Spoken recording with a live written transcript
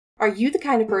Are you the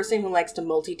kind of person who likes to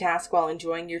multitask while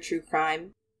enjoying your true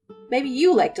crime? Maybe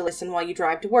you like to listen while you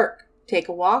drive to work, take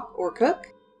a walk, or cook?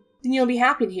 Then you'll be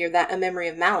happy to hear that A Memory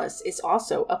of Malice is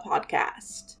also a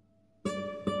podcast.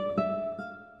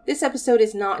 This episode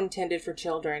is not intended for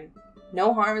children.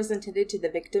 No harm is intended to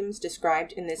the victims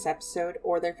described in this episode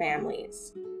or their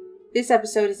families. This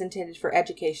episode is intended for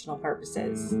educational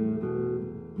purposes.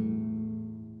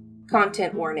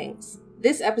 Content warnings.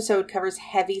 This episode covers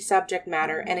heavy subject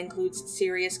matter and includes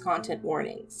serious content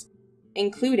warnings,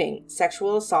 including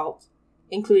sexual assault,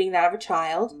 including that of a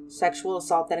child, sexual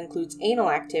assault that includes anal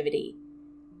activity,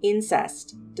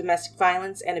 incest, domestic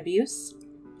violence and abuse,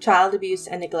 child abuse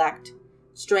and neglect,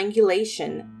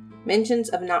 strangulation, mentions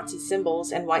of Nazi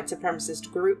symbols and white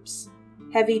supremacist groups,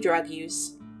 heavy drug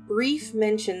use, brief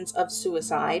mentions of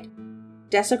suicide,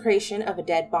 desecration of a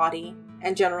dead body,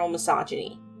 and general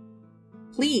misogyny.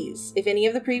 Please, if any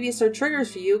of the previous are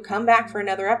triggers for you, come back for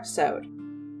another episode.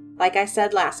 Like I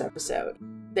said last episode,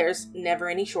 there's never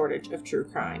any shortage of true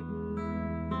crime.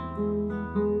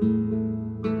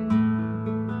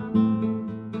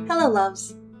 Hello,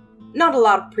 loves. Not a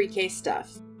lot of pre-K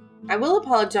stuff. I will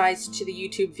apologize to the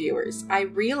YouTube viewers. I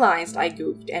realized I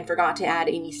goofed and forgot to add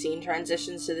any scene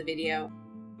transitions to the video,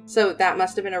 so that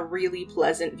must have been a really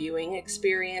pleasant viewing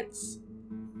experience.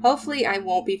 Hopefully I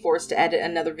won't be forced to edit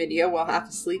another video while half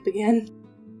asleep again.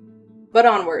 But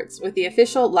onwards, with the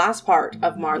official last part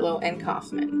of Marlow and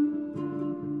Coffman.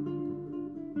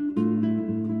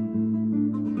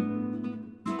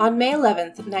 On May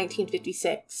 11th,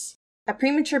 1956, a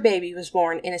premature baby was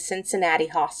born in a Cincinnati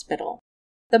hospital.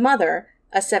 The mother,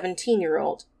 a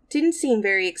 17-year-old, didn't seem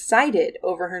very excited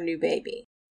over her new baby,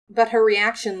 but her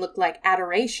reaction looked like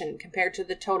adoration compared to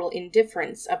the total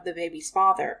indifference of the baby's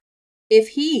father.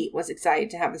 If he was excited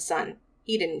to have a son,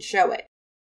 he didn't show it.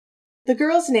 The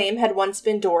girl's name had once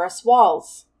been Doris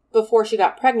Walls, before she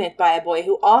got pregnant by a boy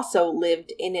who also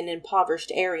lived in an impoverished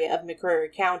area of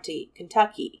McCreary County,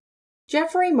 Kentucky.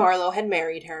 Jeffrey Marlow had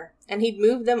married her, and he'd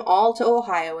moved them all to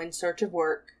Ohio in search of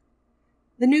work.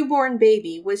 The newborn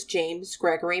baby was James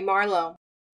Gregory Marlow,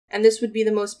 and this would be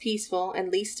the most peaceful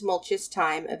and least tumultuous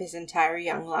time of his entire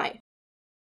young life.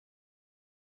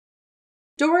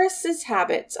 Doris's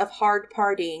habits of hard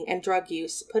partying and drug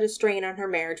use put a strain on her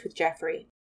marriage with Jeffrey,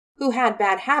 who had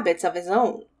bad habits of his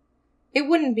own. It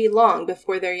wouldn't be long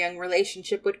before their young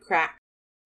relationship would crack.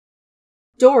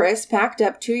 Doris packed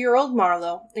up 2-year-old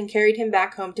Marlow and carried him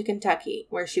back home to Kentucky,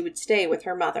 where she would stay with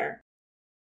her mother.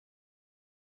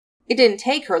 It didn't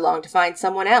take her long to find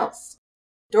someone else.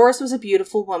 Doris was a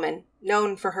beautiful woman,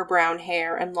 known for her brown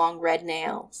hair and long red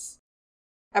nails.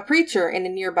 A preacher in a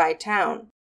nearby town,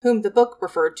 whom the book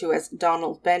referred to as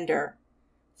Donald Bender,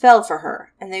 fell for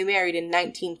her, and they married in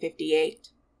 1958.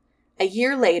 A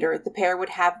year later, the pair would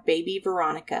have baby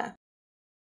Veronica.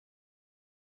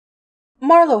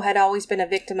 Marlow had always been a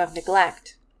victim of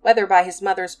neglect, whether by his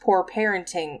mother's poor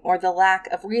parenting or the lack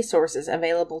of resources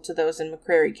available to those in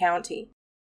McCreary County.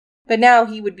 But now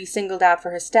he would be singled out for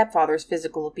his stepfather's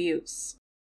physical abuse.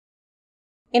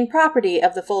 In Property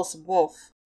of the Folsom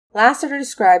Wolf, Lassiter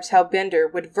describes how Bender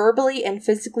would verbally and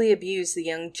physically abuse the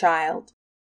young child.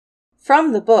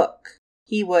 From the book,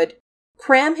 he would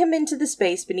cram him into the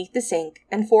space beneath the sink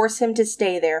and force him to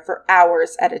stay there for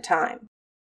hours at a time.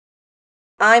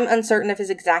 I'm uncertain of his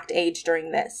exact age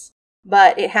during this,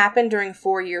 but it happened during a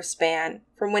 4-year span,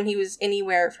 from when he was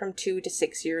anywhere from 2 to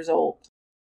 6 years old.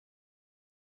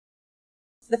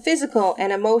 The physical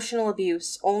and emotional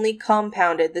abuse only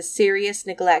compounded the serious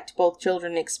neglect both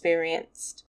children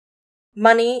experienced.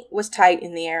 Money was tight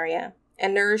in the area,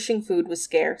 and nourishing food was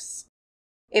scarce.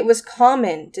 It was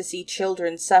common to see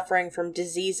children suffering from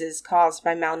diseases caused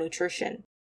by malnutrition.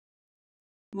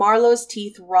 Marlow's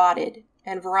teeth rotted,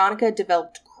 and Veronica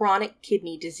developed chronic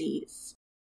kidney disease.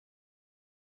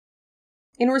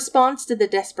 In response to the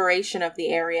desperation of the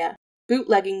area,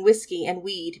 bootlegging whiskey and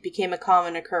weed became a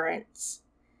common occurrence.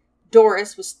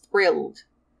 Doris was thrilled.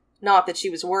 Not that she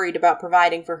was worried about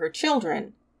providing for her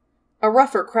children. A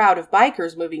rougher crowd of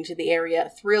bikers moving to the area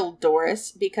thrilled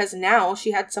Doris because now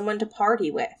she had someone to party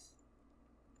with.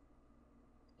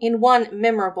 In one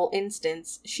memorable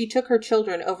instance, she took her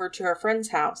children over to her friend's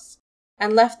house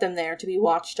and left them there to be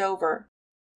watched over.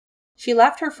 She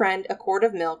left her friend a quart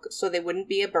of milk so they wouldn't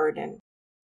be a burden.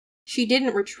 She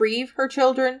didn't retrieve her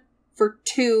children for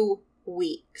 2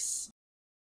 weeks.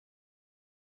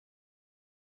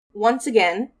 Once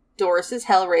again, Doris's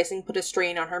hell-raising put a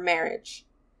strain on her marriage.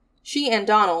 She and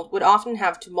Donald would often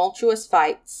have tumultuous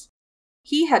fights.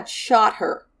 He had shot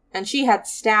her, and she had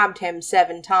stabbed him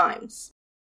 7 times.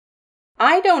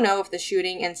 I don't know if the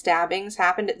shooting and stabbings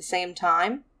happened at the same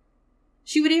time,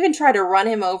 She would even try to run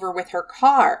him over with her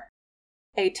car,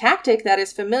 a tactic that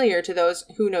is familiar to those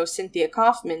who know Cynthia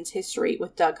Kaufman's history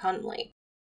with Doug Huntley.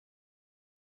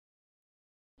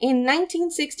 In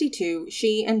 1962,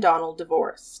 she and Donald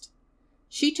divorced.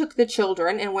 She took the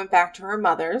children and went back to her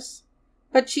mother's,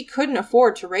 but she couldn't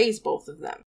afford to raise both of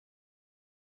them.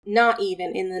 Not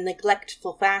even in the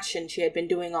neglectful fashion she had been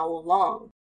doing all along.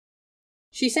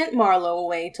 She sent Marlow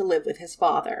away to live with his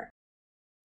father.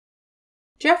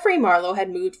 Jeffrey Marlow had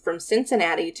moved from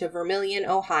Cincinnati to Vermilion,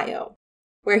 Ohio,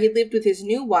 where he lived with his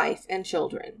new wife and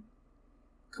children.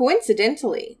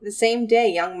 Coincidentally, the same day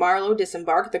young Marlow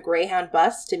disembarked the Greyhound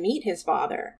bus to meet his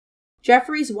father,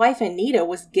 Jeffrey's wife Anita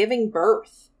was giving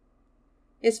birth.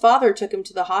 His father took him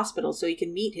to the hospital so he could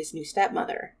meet his new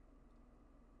stepmother.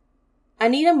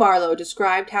 Anita Marlow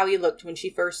described how he looked when she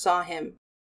first saw him.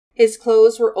 His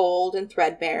clothes were old and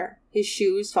threadbare, his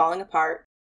shoes falling apart,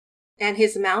 and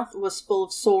his mouth was full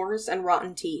of sores and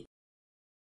rotten teeth.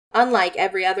 Unlike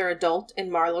every other adult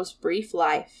in Marlow's brief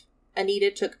life,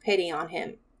 Anita took pity on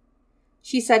him.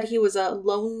 She said he was a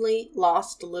lonely,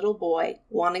 lost little boy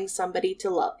wanting somebody to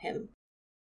love him.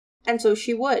 And so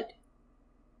she would.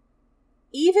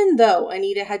 Even though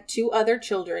Anita had 2 other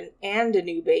children and a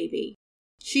new baby,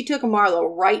 she took Marlow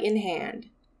right in hand.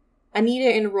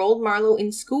 Anita enrolled Marlow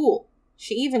in school.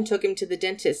 She even took him to the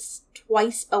dentist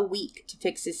twice a week to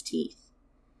fix his teeth.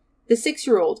 The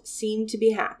 6-year-old seemed to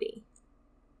be happy.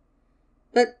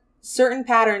 But certain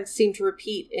patterns seemed to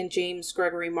repeat in James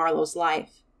Gregory Marlow's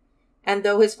life, and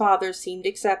though his father seemed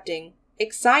accepting,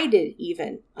 excited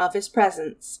even, of his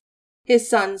presence, his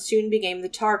son soon became the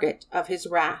target of his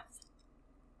wrath.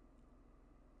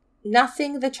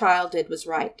 Nothing the child did was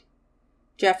right.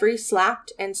 Jeffrey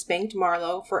slapped and spanked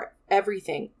Marlow for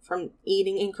everything from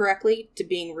eating incorrectly to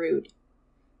being rude.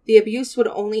 The abuse would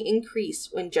only increase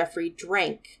when Jeffrey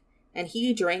drank, and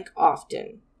he drank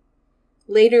often.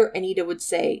 Later, Anita would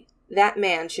say, that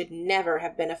man should never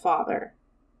have been a father.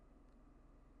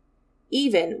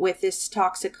 Even with this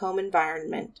toxic home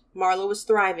environment, Marlow was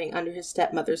thriving under his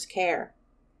stepmother's care.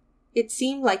 It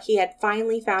seemed like he had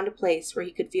finally found a place where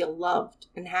he could feel loved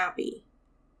and happy.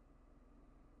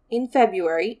 In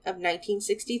February of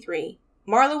 1963,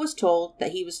 Marlow was told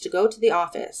that he was to go to the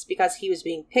office because he was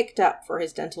being picked up for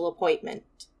his dental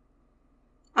appointment.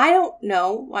 I don't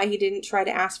know why he didn't try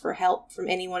to ask for help from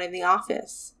anyone in the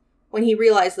office when he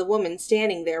realized the woman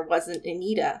standing there wasn't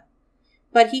Anita,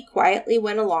 but he quietly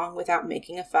went along without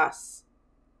making a fuss.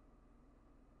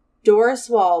 Doris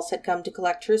Walls had come to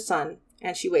collect her son,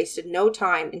 and she wasted no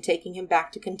time in taking him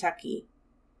back to Kentucky.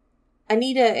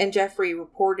 Anita and Jeffrey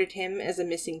reported him as a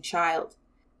missing child,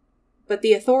 but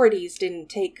the authorities didn't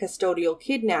take custodial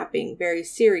kidnapping very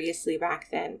seriously back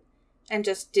then, and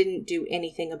just didn't do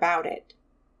anything about it.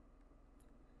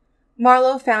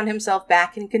 Marlow found himself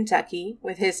back in Kentucky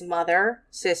with his mother,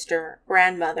 sister,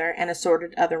 grandmother, and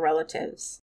assorted other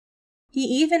relatives. He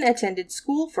even attended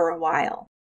school for a while,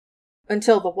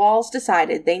 until the Walls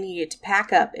decided they needed to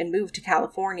pack up and move to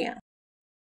California.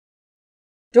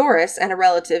 Doris and a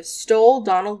relative stole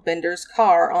Donald Bender's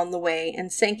car on the way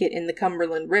and sank it in the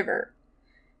Cumberland River.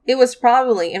 It was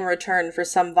probably in return for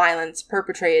some violence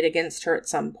perpetrated against her at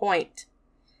some point.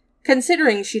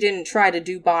 Considering she didn't try to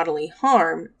do bodily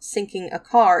harm, sinking a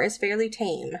car is fairly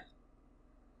tame.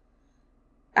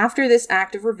 After this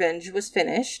act of revenge was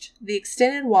finished, the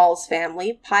extended Walls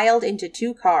family piled into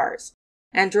 2 cars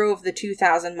and drove the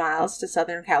 2,000 miles to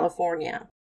Southern California.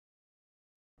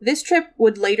 This trip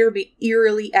would later be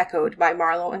eerily echoed by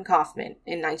Marlow and Coffman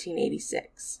in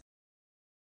 1986.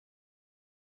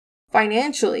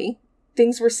 Financially,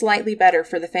 things were slightly better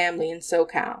for the family in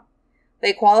SoCal.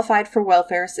 They qualified for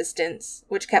welfare assistance,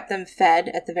 which kept them fed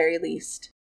at the very least.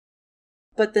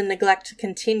 But the neglect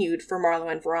continued for Marlow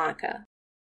and Veronica.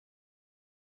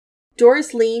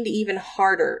 Doris leaned even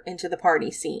harder into the party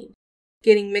scene,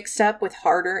 getting mixed up with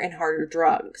harder and harder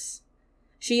drugs.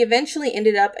 She eventually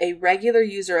ended up a regular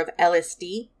user of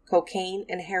LSD, cocaine,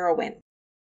 and heroin.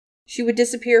 She would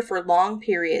disappear for long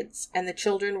periods, and the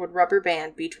children would rubber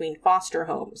band between foster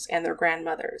homes and their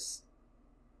grandmothers.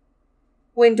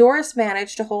 When Doris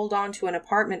managed to hold on to an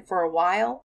apartment for a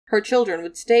while, her children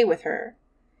would stay with her.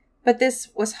 But this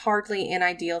was hardly an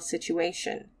ideal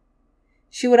situation.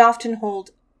 She would often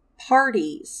hold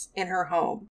parties in her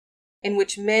home, in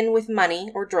which men with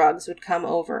money or drugs would come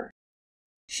over.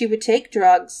 She would take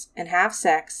drugs and have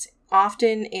sex,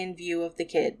 often in view of the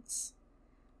kids.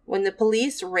 When the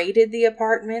police raided the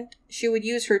apartment, she would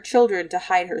use her children to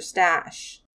hide her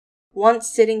stash,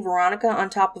 once sitting Veronica on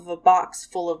top of a box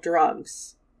full of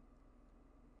drugs.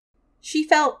 She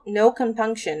felt no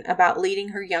compunction about leading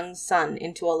her young son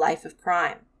into a life of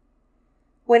crime.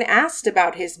 When asked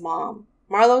about his mom,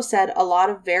 Marlow said a lot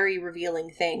of very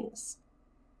revealing things.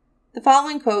 The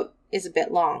following quote is a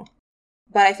bit long,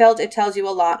 but I felt it tells you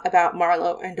a lot about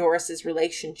Marlow and Doris's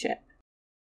relationship.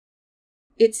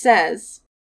 It says,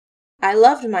 "I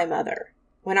loved my mother.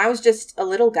 When I was just a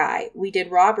little guy, we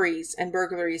did robberies and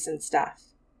burglaries and stuff.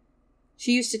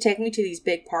 She used to take me to these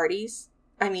big parties.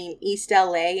 I mean, East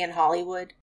LA and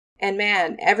Hollywood. And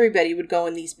man, everybody would go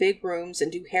in these big rooms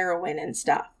and do heroin and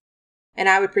stuff. And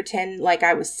I would pretend like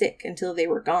I was sick until they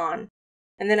were gone.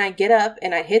 And then I'd get up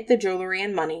and I'd hit the jewelry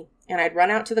and money, and I'd run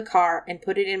out to the car and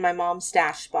put it in my mom's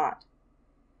stash spot.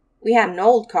 We had an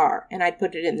old car, and I'd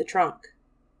put it in the trunk.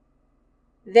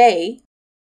 They,"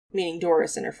 meaning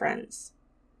Doris and her friends,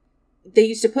 "they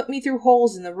used to put me through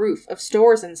holes in the roof of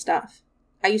stores and stuff.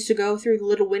 I used to go through the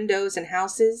little windows in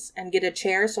houses and get a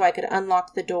chair so I could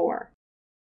unlock the door.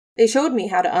 They showed me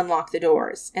how to unlock the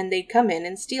doors, and they'd come in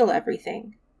and steal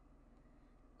everything.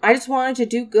 I just wanted to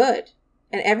do good,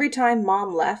 and every time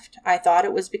Mom left, I thought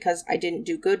it was because I didn't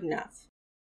do good enough.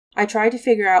 I tried to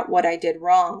figure out what I did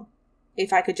wrong.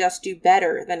 If I could just do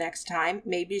better the next time,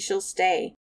 maybe she'll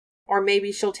stay, or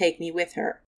maybe she'll take me with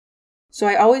her. So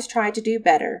I always tried to do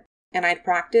better, and I'd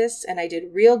practice, and I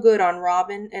did real good on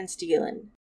robbing and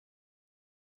stealing.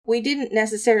 We didn't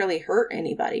necessarily hurt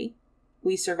anybody.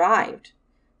 We survived.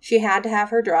 She had to have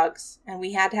her drugs, and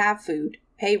we had to have food,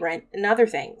 pay rent, and other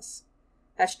things.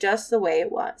 That's just the way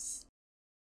it was."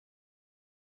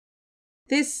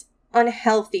 This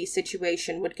unhealthy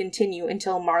situation would continue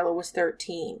until Marlow was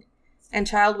 13, and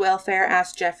child welfare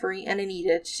asked Jeffrey and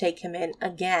Anita to take him in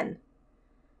again.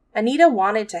 Anita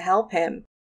wanted to help him,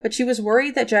 but she was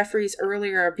worried that Jeffrey's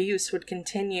earlier abuse would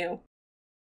continue.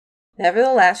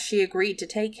 Nevertheless, she agreed to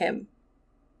take him.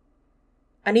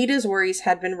 Anita's worries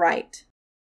had been right.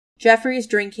 Jeffrey's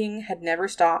drinking had never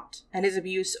stopped, and his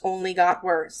abuse only got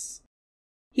worse.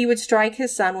 He would strike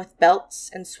his son with belts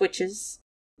and switches,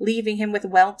 leaving him with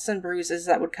welts and bruises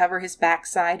that would cover his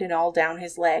backside and all down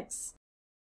his legs.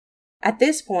 At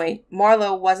this point,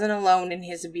 Marlow wasn't alone in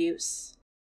his abuse.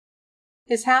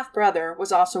 His half-brother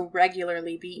was also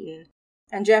regularly beaten,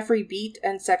 and Jeffrey beat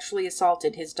and sexually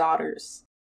assaulted his daughters.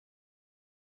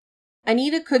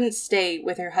 Anita couldn't stay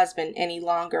with her husband any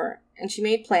longer, and she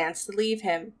made plans to leave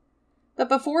him. But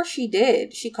before she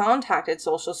did, she contacted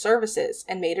social services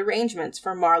and made arrangements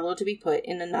for Marlow to be put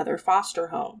in another foster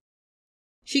home.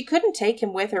 She couldn't take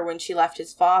him with her when she left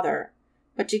his father,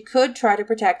 but she could try to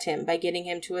protect him by getting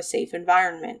him to a safe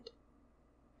environment.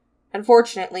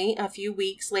 Unfortunately, a few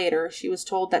weeks later, she was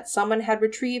told that someone had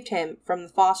retrieved him from the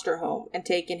foster home and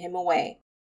taken him away.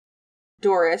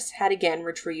 Doris had again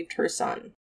retrieved her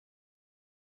son.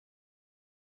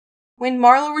 When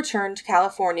Marlow returned to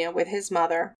California with his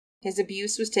mother, his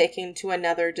abuse was taken to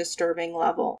another disturbing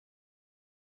level.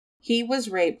 He was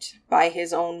raped by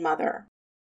his own mother.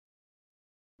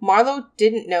 Marlow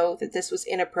didn't know that this was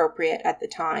inappropriate at the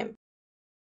time.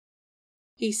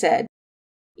 He said,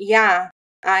 "Yeah,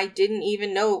 I didn't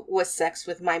even know it was sex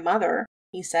with my mother,"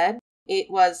 he said. It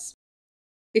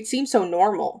seemed so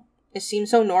normal. It seemed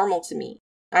so normal to me.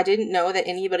 I didn't know that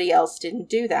anybody else didn't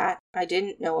do that. I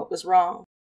didn't know it was wrong.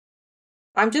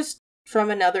 I'm just from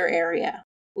another area.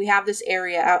 We have this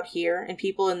area out here, and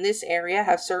people in this area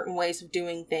have certain ways of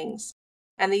doing things,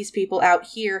 and these people out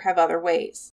here have other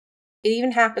ways. It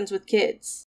even happens with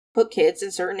kids. Put kids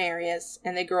in certain areas,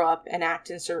 and they grow up and act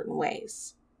in certain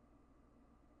ways.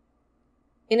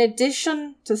 In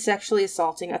addition to sexually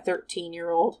assaulting a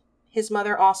 13-year-old, his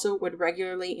mother also would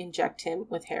regularly inject him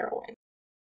with heroin.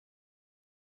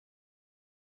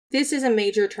 This is a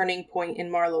major turning point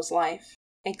in Marlow's life,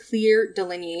 a clear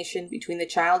delineation between the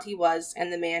child he was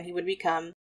and the man he would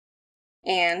become.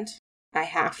 And, I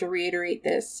have to reiterate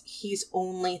this, he's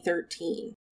only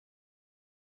 13.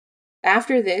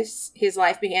 After this, his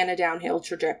life began a downhill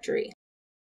trajectory.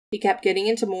 He kept getting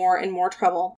into more and more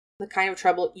trouble, the kind of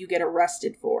trouble you get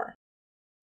arrested for.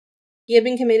 He had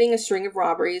been committing a string of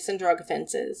robberies and drug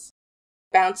offenses,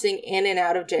 bouncing in and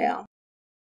out of jail.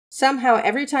 Somehow,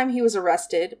 every time he was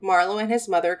arrested, Marlow and his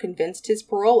mother convinced his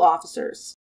parole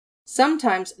officers,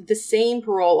 sometimes the same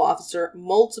parole officer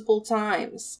multiple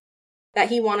times, that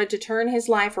he wanted to turn his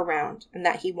life around and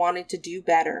that he wanted to do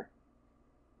better.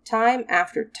 Time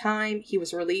after time, he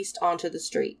was released onto the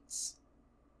streets.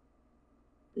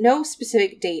 No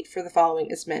specific date for the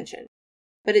following is mentioned,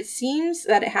 but it seems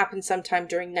that it happened sometime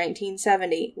during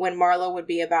 1970 when Marlow would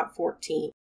be about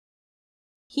 14.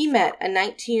 He met a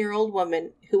 19-year-old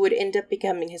woman who would end up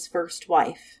becoming his first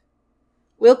wife.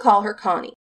 We'll call her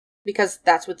Connie, because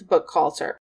that's what the book calls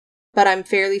her, but I'm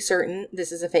fairly certain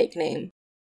this is a fake name.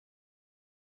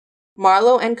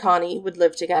 Marlow and Connie would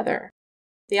live together.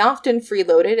 They often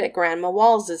freeloaded at Grandma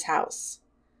Walls's house.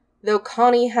 Though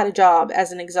Connie had a job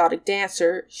as an exotic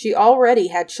dancer, she already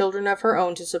had children of her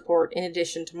own to support in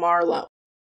addition to Marlowe.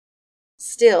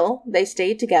 Still, they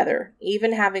stayed together,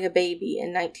 even having a baby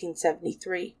in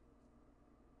 1973.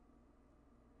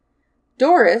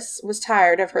 Doris was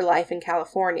tired of her life in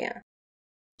California.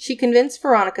 She convinced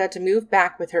Veronica to move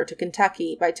back with her to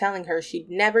Kentucky by telling her she'd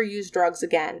never use drugs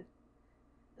again.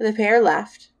 The pair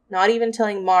left, not even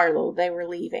telling Marlowe they were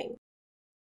leaving.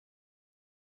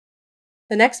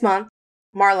 The next month,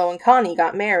 Marlowe and Connie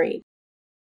got married.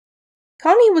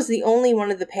 Connie was the only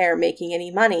one of the pair making any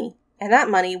money, and that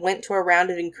money went to a round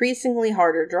of increasingly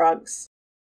harder drugs.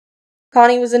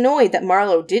 Connie was annoyed that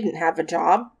Marlowe didn't have a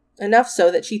job, enough so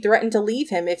that she threatened to leave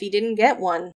him if he didn't get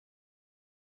one.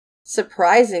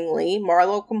 Surprisingly,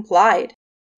 Marlowe complied.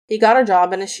 He got a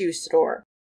job in a shoe store.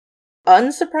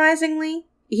 Unsurprisingly,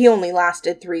 he only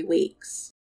lasted 3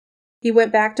 weeks. He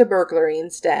went back to burglary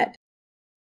instead.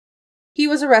 He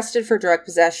was arrested for drug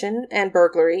possession and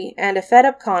burglary, and a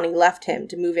fed-up Connie left him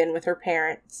to move in with her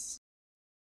parents.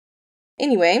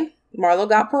 Anyway, Marlowe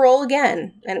got parole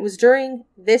again, and it was during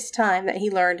this time that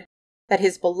he learned that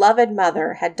his beloved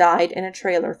mother had died in a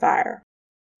trailer fire.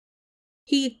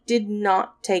 He did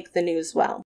not take the news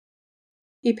well.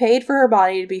 He paid for her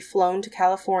body to be flown to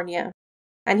California,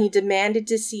 and he demanded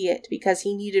to see it because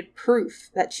he needed proof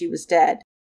that she was dead.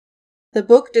 The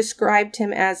book described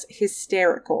him as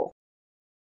hysterical.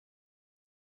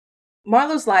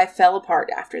 Marlowe's life fell apart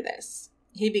after this.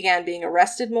 He began being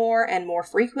arrested more and more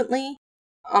frequently.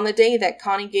 On the day that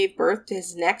Connie gave birth to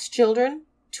his next children,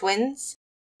 twins,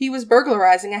 he was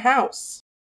burglarizing a house.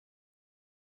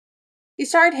 He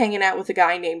started hanging out with a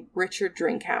guy named Richard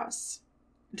Drinkhouse.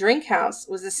 Drinkhouse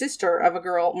was the sister of a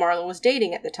girl Marlowe was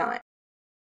dating at the time.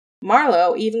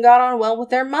 Marlowe even got on well with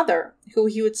their mother, who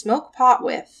he would smoke pot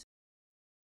with.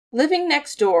 Living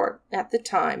next door, at the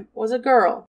time, was a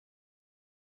girl.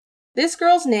 This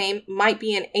girl's name might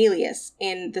be an alias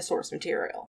in the source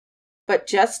material, but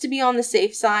just to be on the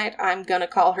safe side, I'm gonna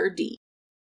call her Dee.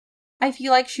 I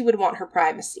feel like she would want her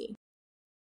privacy.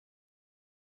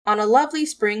 On a lovely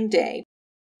spring day,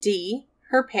 Dee,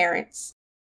 her parents,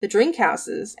 the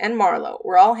Drinkhouses, and Marlowe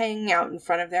were all hanging out in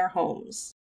front of their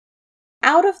homes.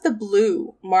 Out of the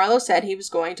blue, Marlowe said he was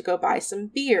going to go buy some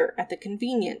beer at the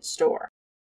convenience store.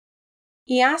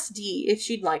 He asked Dee if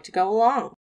she'd like to go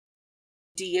along.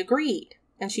 Dee agreed,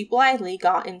 and she blithely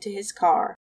got into his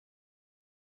car.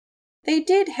 They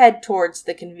did head towards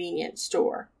the convenience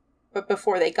store, but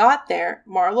before they got there,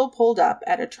 Marlowe pulled up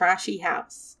at a trashy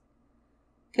house.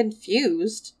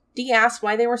 Confused, Dee asked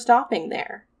why they were stopping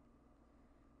there.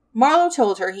 Marlowe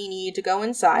told her he needed to go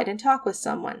inside and talk with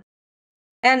someone,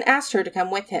 and asked her to come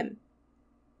with him.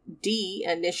 Dee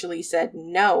initially said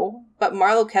no, but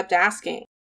Marlowe kept asking,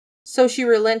 so she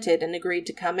relented and agreed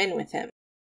to come in with him.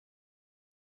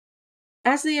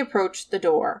 As they approached the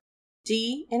door,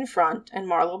 Dee in front and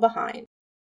Marlowe behind,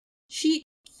 she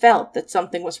felt that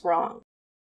something was wrong.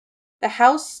 The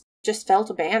house just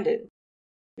felt abandoned.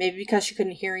 Maybe because she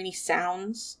couldn't hear any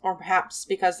sounds, or perhaps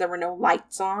because there were no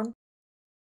lights on.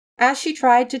 As she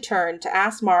tried to turn to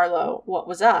ask Marlowe what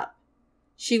was up,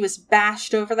 she was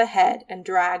bashed over the head and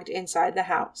dragged inside the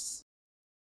house.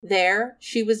 There,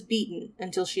 she was beaten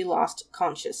until she lost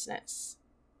consciousness.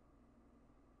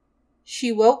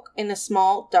 She woke in a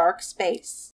small, dark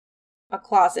space, a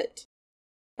closet,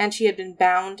 and she had been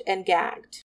bound and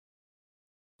gagged.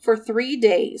 For 3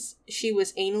 days, she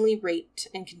was anally raped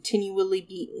and continually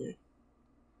beaten.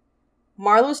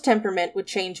 Marlowe's temperament would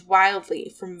change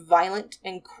wildly from violent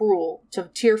and cruel to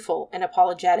tearful and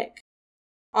apologetic,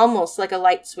 almost like a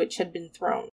light switch had been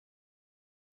thrown.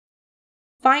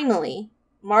 Finally,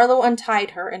 Marlowe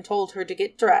untied her and told her to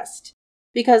get dressed,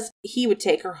 because he would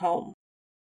take her home.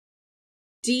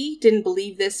 Dee didn't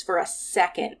believe this for a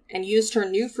second, and used her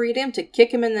new freedom to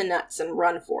kick him in the nuts and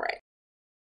run for it.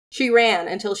 She ran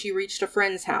until she reached a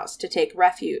friend's house to take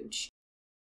refuge.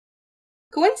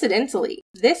 Coincidentally,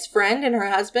 this friend and her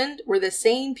husband were the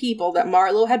same people that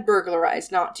Marlowe had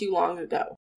burglarized not too long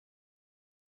ago.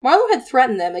 Marlowe had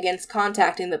threatened them against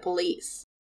contacting the police,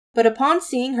 but upon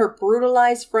seeing her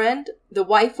brutalized friend, the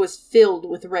wife was filled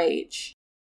with rage.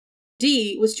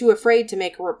 Dee was too afraid to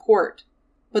make a report,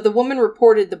 but the woman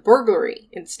reported the burglary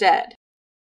instead.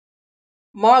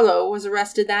 Marlowe was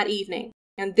arrested that evening,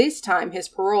 and this time his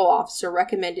parole officer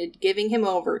recommended giving him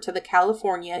over to the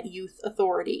California Youth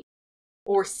Authority,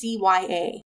 or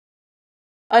CYA.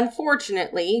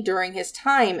 Unfortunately, during his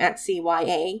time at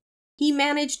CYA, he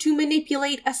managed to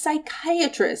manipulate a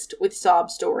psychiatrist with sob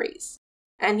stories,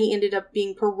 and he ended up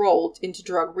being paroled into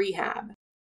drug rehab.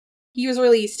 He was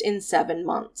released in 7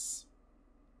 months.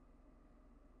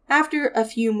 After a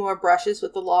few more brushes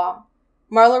with the law,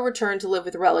 Marlow returned to live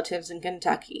with relatives in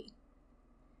Kentucky.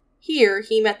 Here,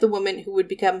 he met the woman who would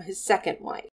become his second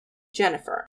wife,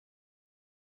 Jennifer.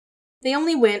 They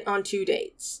only went on 2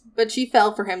 dates, but she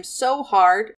fell for him so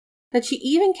hard that she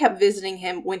even kept visiting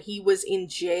him when he was in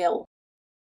jail.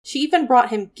 She even brought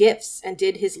him gifts and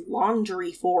did his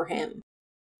laundry for him.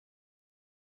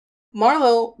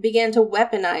 Marlow began to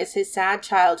weaponize his sad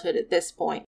childhood at this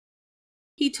point.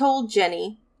 He told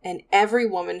Jenny, and every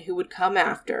woman who would come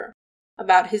after,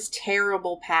 about his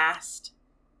terrible past.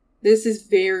 This is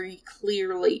very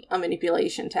clearly a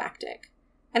manipulation tactic,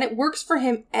 and it works for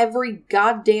him every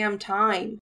goddamn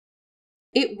time.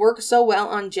 It worked so well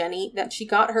on Jenny that she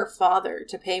got her father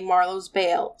to pay Marlow's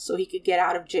bail so he could get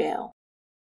out of jail.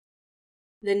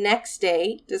 The next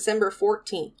day, December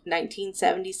 14th,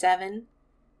 1977,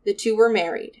 the two were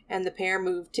married and the pair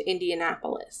moved to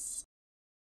Indianapolis.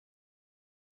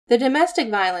 The domestic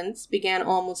violence began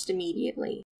almost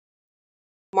immediately.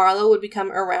 Marlow would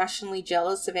become irrationally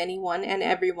jealous of anyone and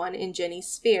everyone in Jenny's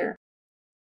sphere.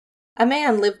 A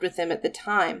man lived with him at the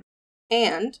time,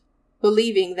 and,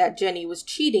 believing that Jenny was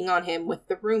cheating on him with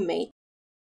the roommate,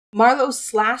 Marlow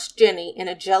slashed Jenny in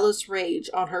a jealous rage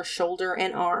on her shoulder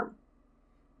and arm.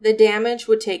 The damage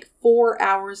would take 4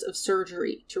 hours of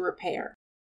surgery to repair.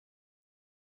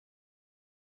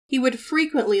 He would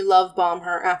frequently love bomb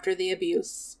her after the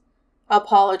abuse,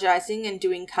 apologizing and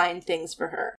doing kind things for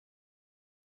her.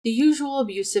 The usual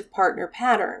abusive partner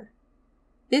pattern.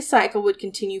 This cycle would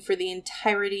continue for the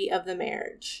entirety of the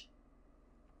marriage.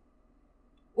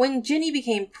 When Jenny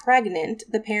became pregnant,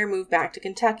 the pair moved back to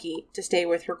Kentucky to stay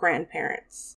with her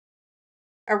grandparents.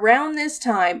 Around this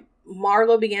time,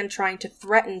 Marlow began trying to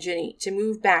threaten Jenny to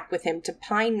move back with him to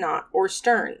Pine Knot or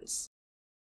Stearns,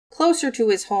 closer to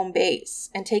his home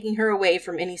base, and taking her away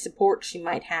from any support she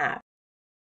might have.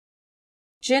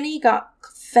 Jenny got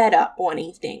fed up one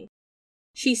evening.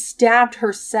 She stabbed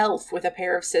herself with a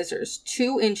pair of scissors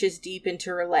 2 inches deep into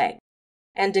her leg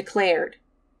and declared,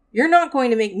 "You're not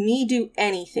going to make me do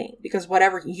anything, because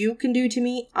whatever you can do to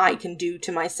me, I can do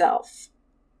to myself."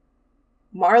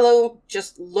 Marlow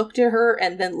just looked at her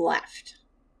and then left.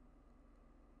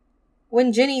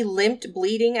 When Jenny limped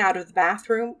bleeding out of the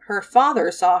bathroom, her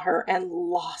father saw her and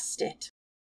lost it.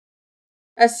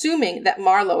 Assuming that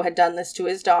Marlow had done this to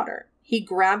his daughter, he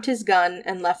grabbed his gun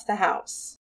and left the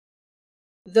house.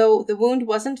 Though the wound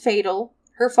wasn't fatal,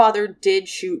 her father did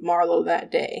shoot Marlow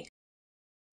that day.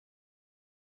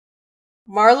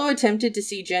 Marlow attempted to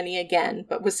see Jenny again,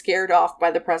 but was scared off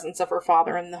by the presence of her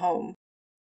father in the home.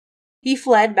 He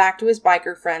fled back to his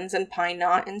biker friends in Pine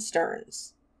Knot and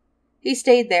Stearns. He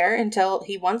stayed there until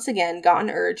he once again got an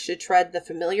urge to tread the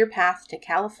familiar path to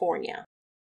California.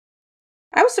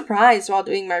 I was surprised while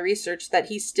doing my research that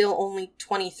he's still only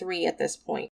 23 at this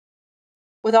point.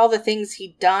 With all the things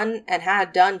he'd done and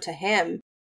had done to him,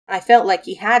 I felt like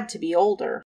he had to be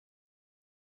older.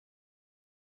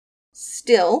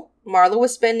 Still, Marlow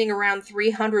was spending around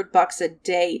 $300 a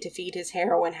day to feed his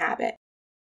heroin habit.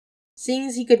 Seeing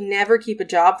as he could never keep a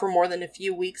job for more than a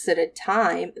few weeks at a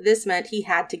time, this meant he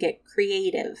had to get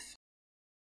creative.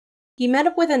 He met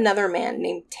up with another man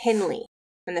named Tinley,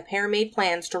 and the pair made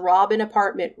plans to rob an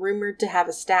apartment rumored to have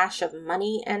a stash of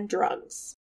money and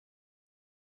drugs.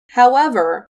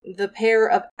 However, the pair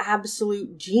of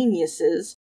absolute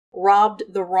geniuses robbed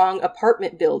the wrong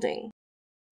apartment building.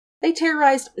 They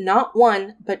terrorized not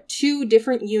 1, but 2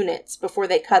 different units before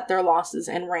they cut their losses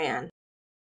and ran.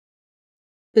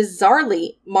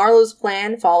 Bizarrely, Marlow's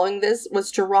plan following this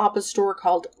was to rob a store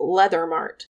called Leather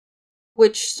Mart,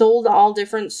 which sold all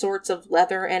different sorts of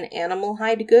leather and animal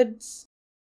hide goods.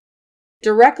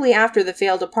 Directly after the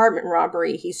failed apartment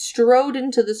robbery, he strode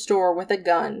into the store with a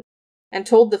gun and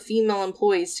told the female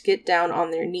employees to get down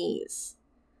on their knees.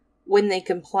 When they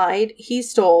complied, he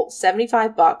stole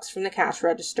 $75 from the cash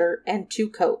register and 2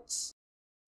 coats.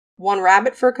 1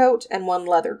 rabbit fur coat and 1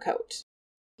 leather coat.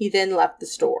 He then left the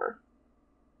store.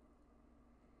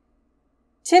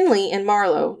 Tinley and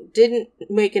Marlow didn't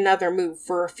make another move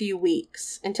for a few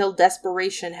weeks until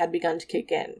desperation had begun to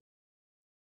kick in.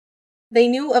 They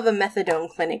knew of a methadone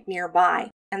clinic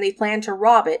nearby, and they planned to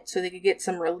rob it so they could get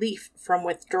some relief from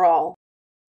withdrawal.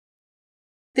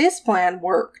 This plan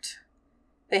worked.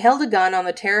 They held a gun on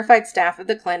the terrified staff of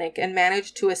the clinic and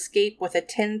managed to escape with a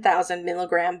 10,000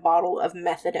 milligram bottle of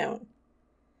methadone.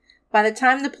 By the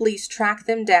time the police tracked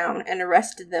them down and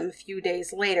arrested them a few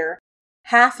days later,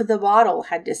 half of the bottle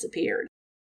had disappeared.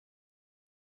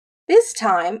 This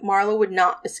time, Marlow would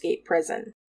not escape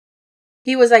prison.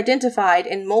 He was identified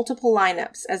in multiple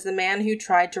lineups as the man who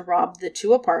tried to rob the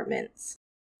 2 apartments,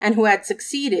 and who had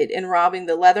succeeded in robbing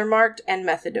the Leather Mart and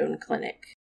Methadone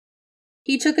Clinic.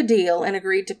 He took a deal and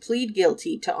agreed to plead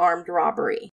guilty to armed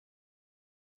robbery.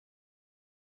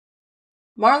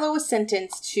 Marlow was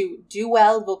sentenced to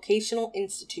Dewell Vocational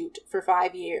Institute for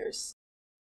 5 years.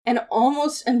 And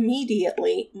almost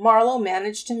immediately, Marlow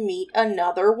managed to meet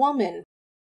another woman.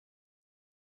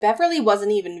 Beverly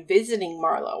wasn't even visiting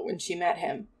Marlow when she met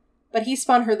him, but he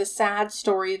spun her the sad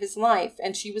story of his life,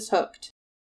 and she was hooked.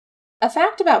 A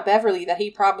fact about Beverly that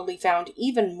he probably found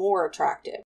even more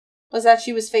attractive was that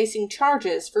she was facing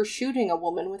charges for shooting a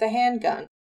woman with a handgun.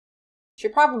 She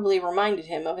probably reminded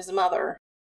him of his mother.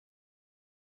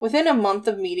 Within a month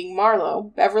of meeting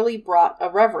Marlow, Beverly brought a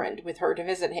reverend with her to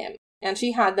visit him, and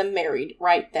she had them married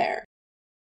right there.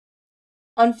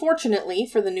 Unfortunately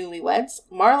for the newlyweds,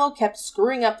 Marlow kept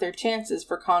screwing up their chances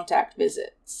for contact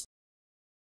visits.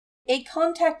 A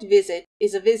contact visit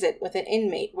is a visit with an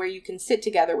inmate where you can sit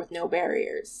together with no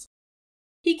barriers.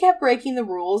 He kept breaking the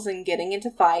rules and getting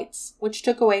into fights, which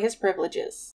took away his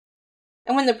privileges.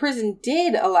 And when the prison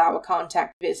did allow a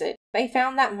contact visit, they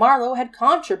found that Marlow had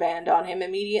contraband on him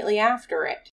immediately after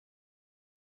it.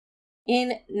 In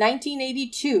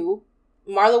 1982,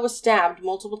 Marlow was stabbed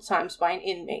multiple times by an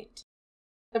inmate.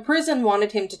 The prison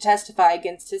wanted him to testify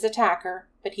against his attacker,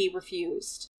 but he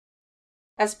refused.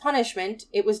 As punishment,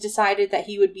 it was decided that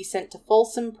he would be sent to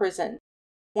Folsom Prison,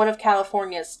 one of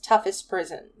California's toughest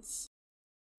prisons.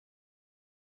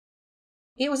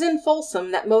 It was in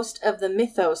Folsom that most of the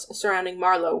mythos surrounding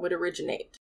Marlow would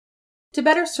originate. To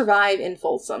better survive in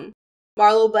Folsom,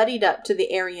 Marlow buddied up to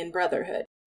the Aryan Brotherhood.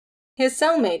 His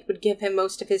cellmate would give him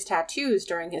most of his tattoos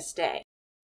during his stay,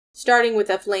 starting with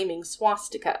a flaming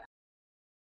swastika.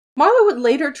 Marlow would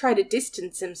later try to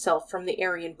distance himself from the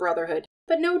Aryan Brotherhood,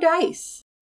 but no dice.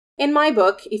 In my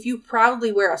book, if you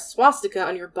proudly wear a swastika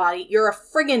on your body, you're a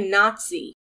friggin'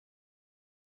 Nazi.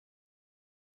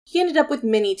 He ended up with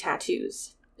many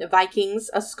tattoos: the Vikings,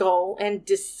 a skull, and,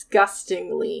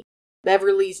 disgustingly,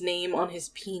 Beverly's name on his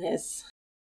penis.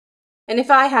 And if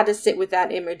I had to sit with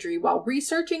that imagery while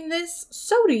researching this,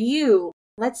 so do you.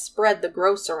 Let's spread the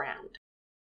gross around.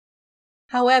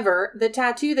 However, the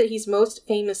tattoo that he's most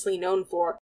famously known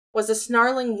for was a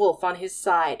snarling wolf on his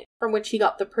side, from which he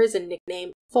got the prison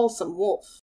nickname Folsom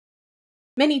Wolf.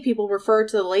 Many people refer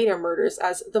to the later murders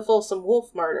as the Folsom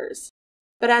Wolf murders,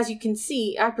 but as you can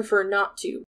see, I prefer not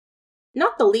to.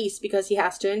 Not the least because he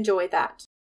has to enjoy that.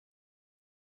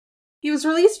 He was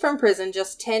released from prison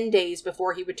just 10 days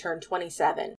before he would turn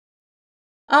 27.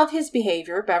 Of his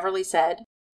behavior, Beverly said,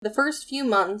 the first few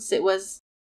months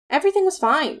everything was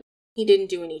fine. He didn't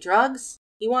do any drugs.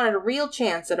 He wanted a real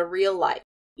chance at a real life,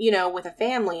 with a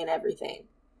family and everything.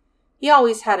 He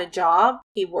always had a job.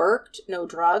 He worked, no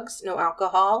drugs, no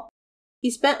alcohol.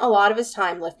 He spent a lot of his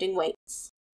time lifting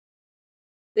weights.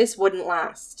 This wouldn't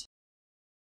last.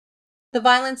 The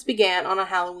violence began on a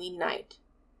Halloween night.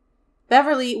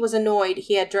 Beverly was annoyed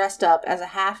he had dressed up as a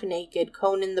half-naked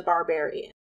Conan the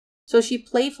Barbarian, so she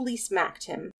playfully smacked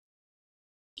him.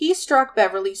 He struck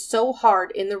Beverly so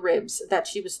hard in the ribs that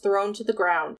she was thrown to the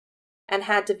ground and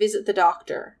had to visit the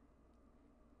doctor.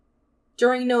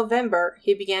 During November,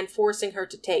 he began forcing her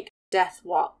to take death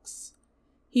walks.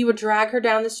 He would drag her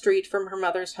down the street from her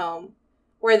mother's home,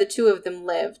 where the two of them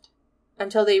lived,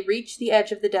 until they reached the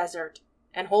edge of the desert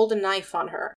and hold a knife on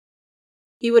her.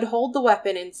 He would hold the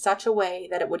weapon in such a way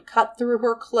that it would cut through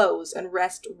her clothes and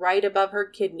rest right above her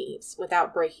kidneys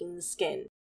without breaking the skin.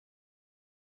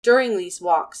 During these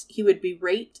walks, he would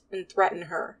berate and threaten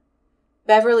her.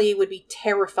 Beverly would be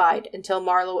terrified until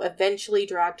Marlow eventually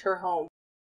dragged her home.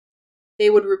 They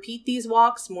would repeat these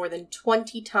walks more than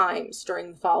 20 times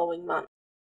during the following month.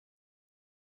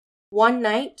 One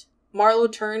night, Marlow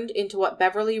turned into what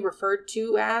Beverly referred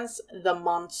to as the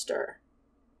monster.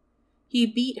 He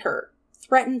beat her,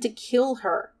 threatened to kill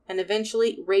her, and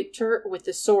eventually raped her with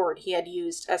the sword he had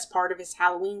used as part of his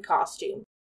Halloween costume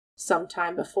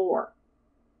sometime before.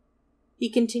 He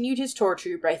continued his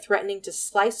torture by threatening to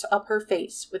slice up her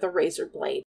face with a razor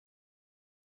blade.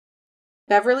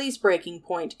 Beverly's breaking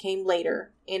point came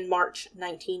later, in March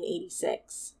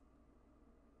 1986.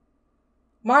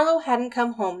 Marlow hadn't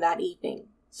come home that evening,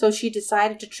 so she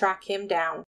decided to track him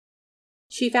down.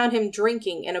 She found him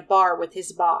drinking in a bar with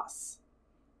his boss.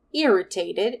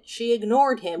 Irritated, she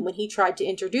ignored him when he tried to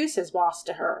introduce his boss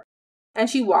to her, and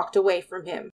she walked away from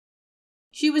him.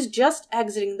 She was just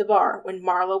exiting the bar when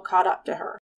Marlow caught up to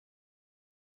her.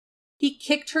 He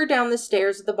kicked her down the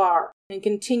stairs of the bar and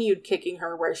continued kicking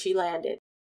her where she landed.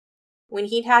 When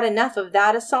he'd had enough of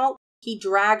that assault, he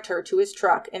dragged her to his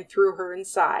truck and threw her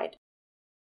inside.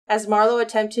 As Marlow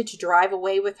attempted to drive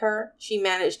away with her, she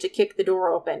managed to kick the door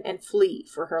open and flee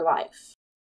for her life.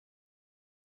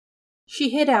 She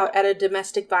hid out at a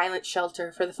domestic violence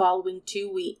shelter for the following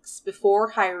 2 weeks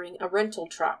before hiring a rental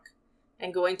truck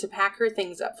and going to pack her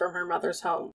things up from her mother's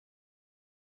home.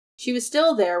 She was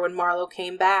still there when Marlow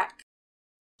came back.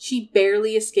 She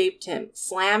barely escaped him,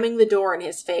 slamming the door in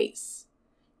his face.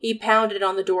 He pounded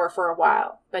on the door for a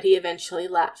while, but he eventually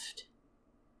left.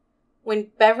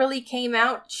 When Beverly came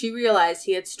out, she realized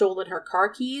he had stolen her car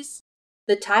keys,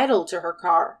 the title to her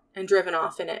car, and driven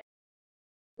off in it.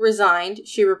 Resigned,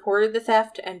 she reported the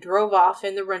theft and drove off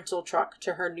in the rental truck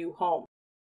to her new home.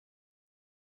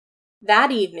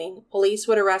 That evening, police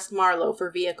would arrest Marlow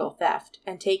for vehicle theft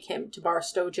and take him to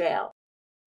Barstow Jail.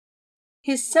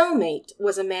 His cellmate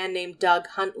was a man named Doug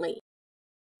Huntley.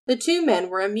 The two men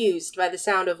were amused by the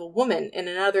sound of a woman in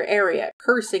another area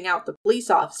cursing out the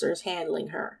police officers handling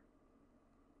her.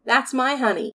 "That's my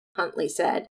honey," Huntley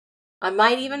said. "I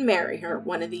might even marry her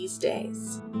one of these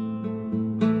days."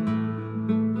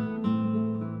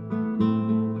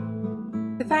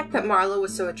 The fact that Marlow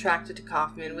was so attracted to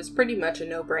Coffman was pretty much a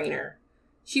no-brainer.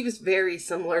 She was very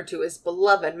similar to his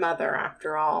beloved mother,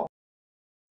 after all.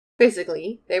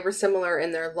 Physically, they were similar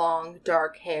in their long,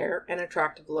 dark hair and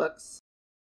attractive looks.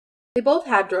 They both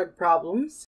had drug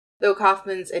problems, though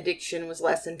Coffman's addiction was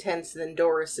less intense than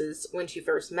Doris's when she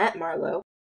first met Marlow.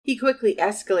 He quickly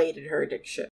escalated her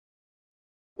addiction.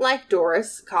 Like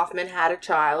Doris, Coffman had a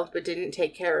child but didn't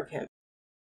take care of him.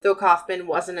 Though Coffman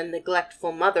wasn't a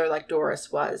neglectful mother like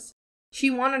Doris was, she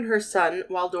wanted her son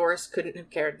while Doris couldn't have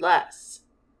cared less.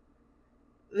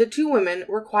 The two women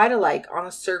were quite alike on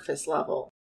a surface level.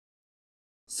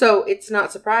 So it's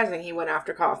not surprising he went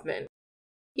after Coffman.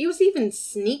 He was even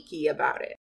sneaky about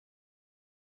it.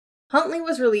 Huntley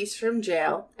was released from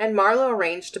jail, and Marlow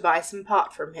arranged to buy some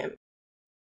pot from him.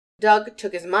 Doug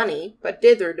took his money, but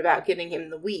dithered about giving him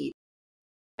the weed.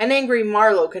 An angry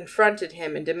Marlow confronted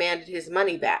him and demanded his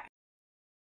money back.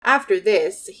 After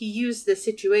this, he used the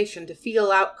situation to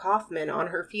feel out Coffman on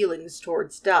her feelings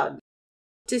towards Doug,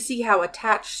 to see how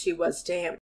attached she was to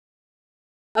him.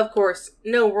 Of course,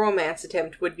 no romance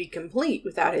attempt would be complete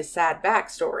without his sad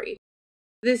backstory.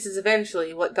 This is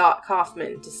eventually what got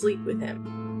Coffman to sleep with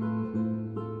him.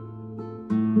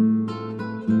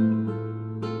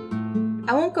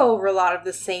 I won't go over a lot of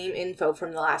the same info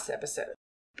from the last episode,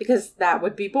 because that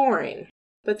would be boring,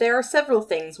 but there are several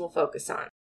things we'll focus on.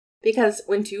 Because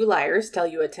when two liars tell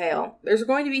you a tale, there's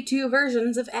going to be two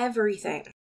versions of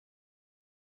everything.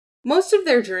 Most of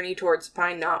their journey towards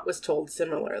Pine Knot was told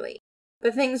similarly,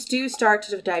 but things do start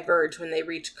to diverge when they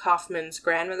reach Coffman's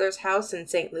grandmother's house in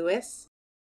St. Louis.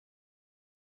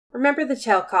 Remember the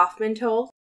tale Coffman told?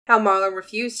 How Marlow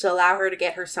refused to allow her to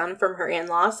get her son from her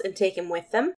in-laws and take him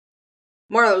with them?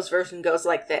 Marlow's version goes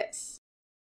like this.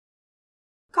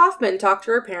 Coffman talked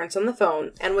to her parents on the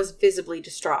phone and was visibly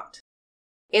distraught.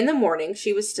 In the morning,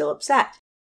 she was still upset.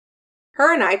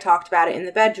 Her and I talked about it in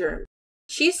the bedroom.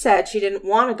 She said she didn't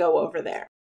want to go over there.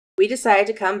 We decided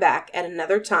to come back at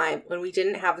another time when we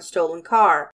didn't have a stolen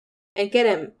car and get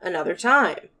him another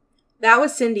time. That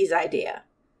was Cindy's idea.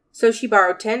 So she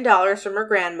borrowed $10 from her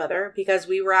grandmother because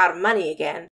we were out of money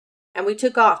again, and we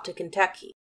took off to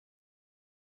Kentucky.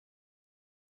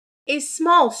 A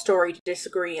small story to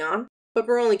disagree on, but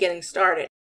we're only getting started.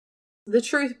 The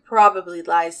truth probably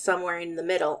lies somewhere in the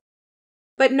middle,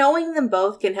 but knowing them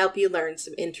both can help you learn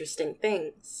some interesting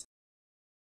things.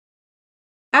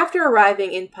 After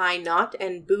arriving in Pine Knot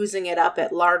and boozing it up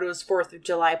at Lardo's 4th of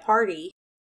July party,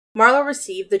 Marlow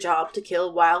received the job to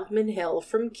kill Wildman Hill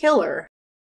from Killer.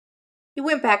 He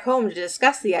went back home to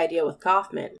discuss the idea with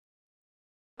Coffman.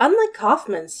 Unlike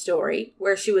Coffman's story,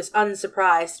 where she was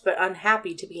unsurprised but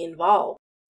unhappy to be involved,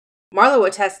 Marlow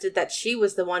attested that she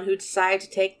was the one who decided to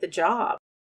take the job.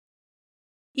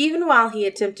 Even while he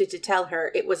attempted to tell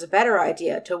her it was a better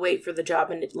idea to wait for the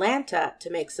job in Atlanta to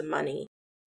make some money,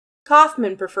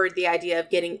 Coffman preferred the idea of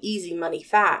getting easy money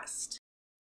fast.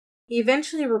 He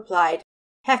eventually replied,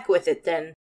 "Heck with it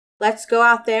then. Let's go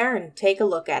out there and take a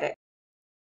look at it."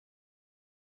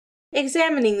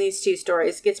 Examining these two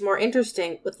stories gets more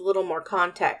interesting with a little more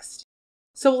context,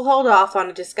 so we'll hold off on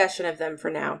a discussion of them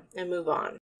for now and move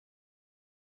on.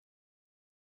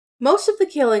 Most of the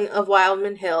killing of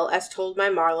Wildman Hill, as told by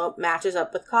Marlow, matches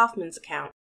up with Coffman's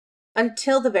account,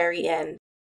 until the very end.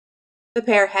 The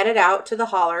pair headed out to the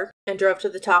holler and drove to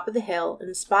the top of the hill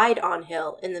and spied on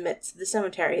Hill in the midst of the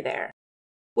cemetery there,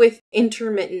 with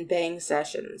intermittent bang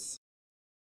sessions.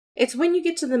 It's when you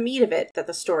get to the meat of it that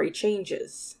the story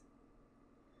changes.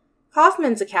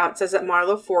 Coffman's account says that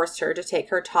Marlow forced her to take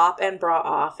her top and bra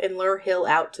off and lure Hill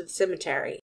out to the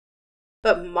cemetery.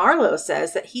 But Marlow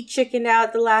says that he chickened out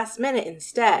at the last minute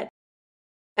instead.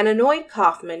 An annoyed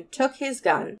Coffman took his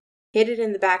gun, hid it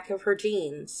in the back of her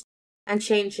jeans, and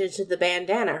changed into the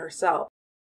bandana herself.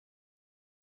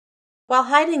 While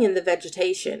hiding in the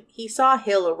vegetation, he saw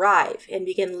Hill arrive and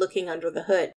began looking under the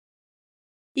hood.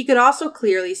 He could also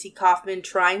clearly see Coffman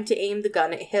trying to aim the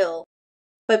gun at Hill,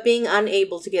 but being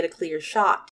unable to get a clear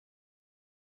shot.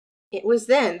 It was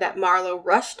then that Marlow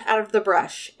rushed out of the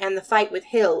brush, and the fight with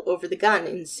Hill over the gun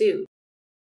ensued.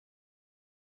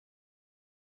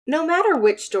 No matter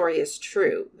which story is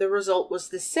true, the result was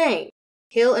the same.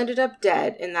 Hill ended up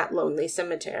dead in that lonely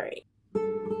cemetery.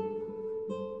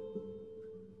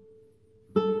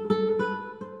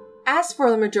 As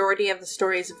for the majority of the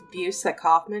stories of abuse that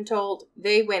Coffman told,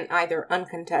 they went either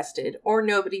uncontested or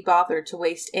nobody bothered to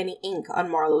waste any ink on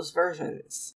Marlow's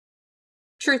versions.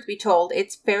 Truth be told,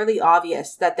 it's fairly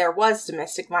obvious that there was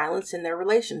domestic violence in their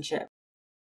relationship.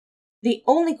 The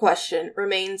only question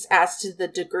remains as to the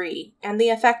degree and the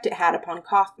effect it had upon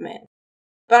Coffman,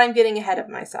 but I'm getting ahead of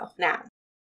myself now.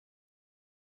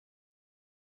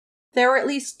 There were at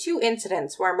least 2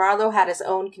 incidents where Marlow had his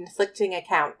own conflicting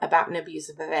account about an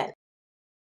abusive event.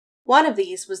 One of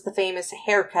these was the famous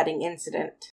haircutting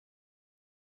incident.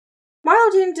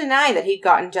 Marlow didn't deny that he'd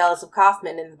gotten jealous of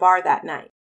Coffman in the bar that night.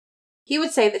 He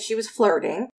would say that she was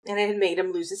flirting, and it had made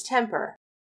him lose his temper.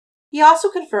 He also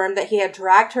confirmed that he had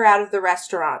dragged her out of the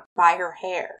restaurant by her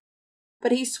hair,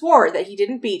 but he swore that he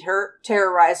didn't beat her,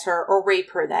 terrorize her, or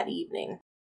rape her that evening.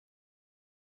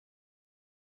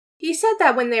 He said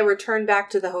that when they returned back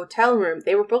to the hotel room,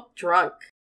 they were both drunk.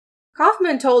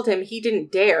 Coffman told him he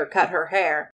didn't dare cut her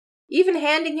hair, even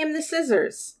handing him the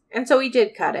scissors, and so he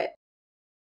did cut it.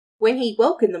 When he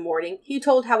woke in the morning, he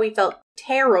told how he felt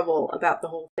terrible about the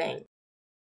whole thing.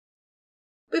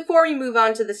 Before we move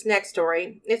on to this next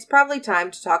story, it's probably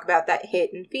time to talk about that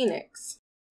hit in Phoenix.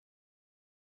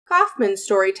 Coffman's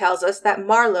story tells us that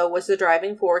Marlow was the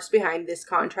driving force behind this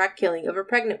contract killing of a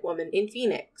pregnant woman in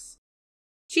Phoenix.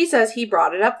 She says he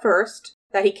brought it up first,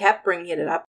 that he kept bringing it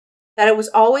up, that it was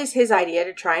always his idea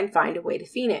to try and find a way to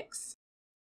Phoenix.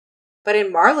 But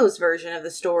in Marlow's version of the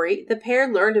story, the pair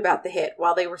learned about the hit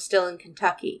while they were still in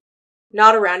Kentucky,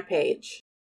 not around Paige.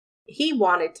 He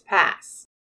wanted to pass,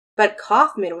 but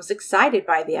Coffman was excited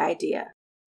by the idea.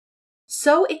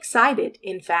 So excited,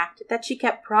 in fact, that she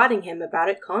kept prodding him about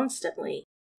it constantly.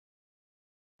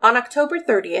 On October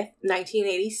 30th,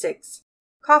 1986,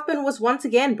 Coffman was once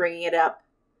again bringing it up.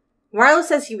 Marlow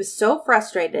says he was so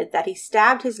frustrated that he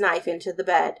stabbed his knife into the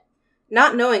bed,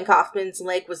 not knowing Coffman's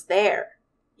leg was there.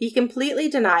 He completely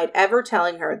denied ever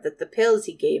telling her that the pills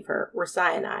he gave her were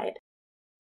cyanide.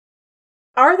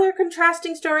 Are there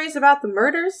contrasting stories about the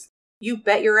murders? You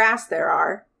bet your ass there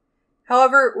are.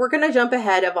 However, we're going to jump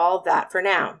ahead of all of that for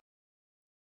now.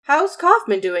 How's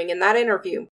Coffman doing in that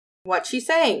interview? What's she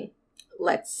saying?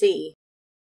 Let's see.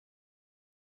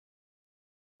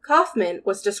 Coffman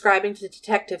was describing to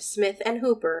Detectives Smith and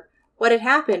Hooper what had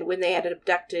happened when they had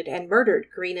abducted and murdered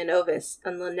Karina Novus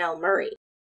and Linnell Murray.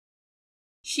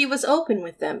 She was open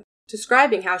with them,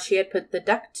 describing how she had put the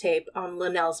duct tape on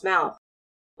Linnell's mouth,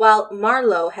 while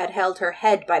Marlow had held her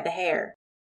head by the hair.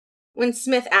 When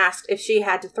Smith asked if she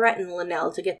had to threaten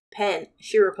Linnell to get the pen,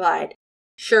 she replied,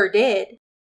 "Sure did."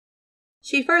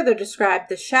 She further described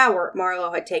the shower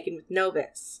Marlow had taken with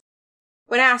Novus.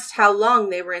 When asked how long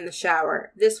they were in the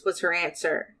shower, this was her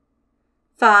answer: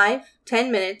 5-10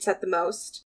 minutes at the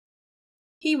most.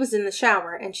 He was in the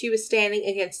shower, and she was standing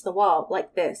against the wall,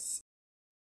 like this.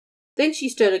 Then she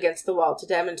stood against the wall to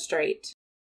demonstrate.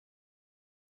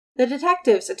 The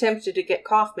detectives attempted to get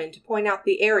Coffman to point out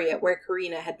the area where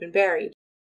Karina had been buried,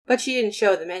 but she didn't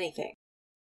show them anything.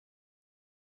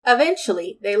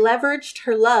 Eventually, they leveraged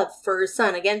her love for her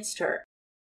son against her.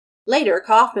 Later,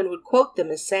 Coffman would quote them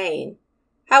as saying,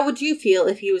 "How would you feel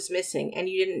if he was missing and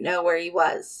you didn't know where he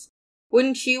was?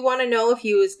 Wouldn't you want to know if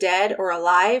he was dead or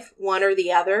alive, one or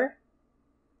the other?"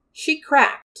 She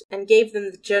cracked and gave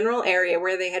them the general area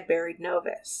where they had buried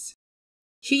Novus.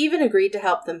 She even agreed to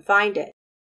help them find it.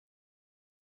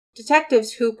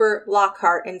 Detectives Hooper,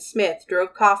 Lockhart, and Smith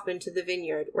drove Coffman to the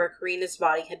vineyard where Karina's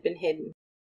body had been hidden.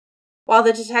 While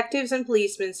the detectives and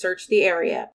policemen searched the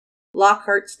area,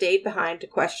 Lockhart stayed behind to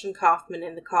question Coffman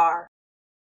in the car.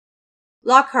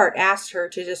 Lockhart asked her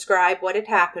to describe what had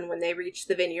happened when they reached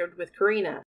the vineyard with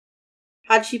Karina.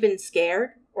 Had she been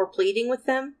scared or pleading with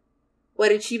them?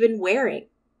 What had she been wearing?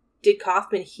 Did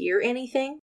Coffman hear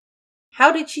anything?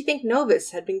 How did she think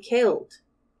Novus had been killed?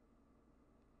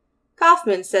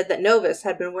 Coffman said that Novus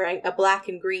had been wearing a black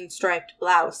and green striped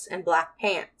blouse and black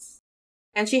pants,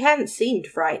 and she hadn't seemed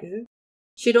frightened.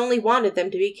 She'd only wanted them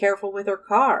to be careful with her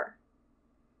car.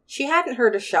 She hadn't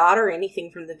heard a shot or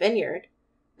anything from the vineyard,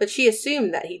 but she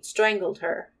assumed that he'd strangled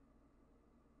her.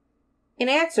 In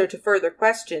answer to further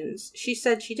questions, she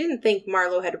said she didn't think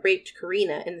Marlow had raped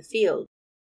Karina in the field.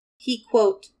 He,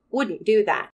 quote, wouldn't do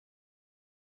that.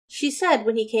 She said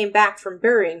when he came back from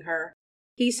burying her,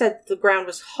 he said that the ground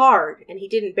was hard and he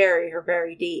didn't bury her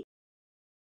very deep.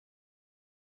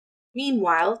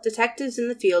 Meanwhile, detectives in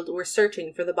the field were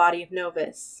searching for the body of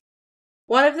Novus.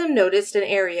 One of them noticed an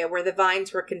area where the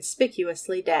vines were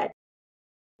conspicuously dead.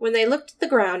 When they looked at the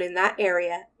ground in that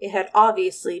area, it had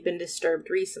obviously been disturbed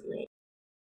recently.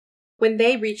 When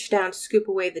they reached down to scoop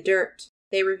away the dirt,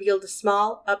 they revealed a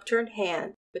small, upturned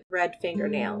hand with red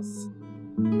fingernails.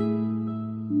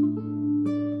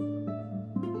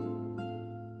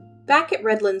 Back at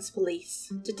Redlands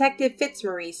Police, Detective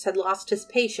Fitzmaurice had lost his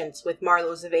patience with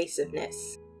Marlow's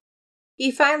evasiveness. He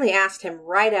finally asked him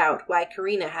right out why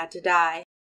Karina had to die.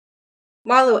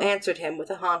 Marlow answered him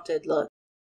with a haunted look.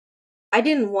 I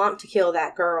didn't want to kill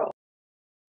that girl.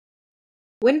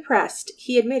 When pressed,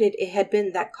 he admitted it had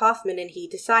been that Coffman and he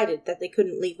decided that they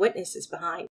couldn't leave witnesses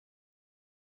behind.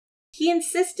 He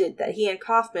insisted that he and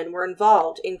Coffman were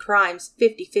involved in crimes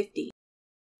 50-50.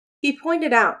 He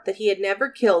pointed out that he had never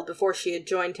killed before she had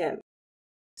joined him,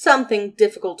 something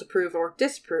difficult to prove or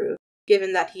disprove,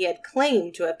 given that he had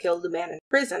claimed to have killed a man in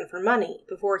prison for money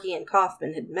before he and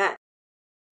Coffman had met.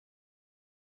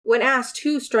 When asked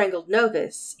who strangled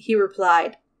Novus, he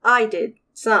replied, I did,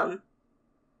 some.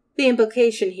 The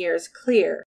implication here is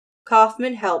clear.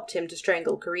 Coffman helped him to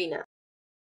strangle Karina.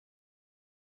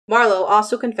 Marlow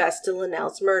also confessed to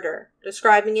Linnell's murder,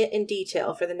 describing it in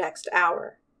detail for the next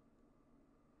hour.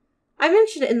 I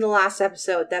mentioned in the last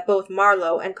episode that both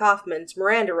Marlow and Coffman's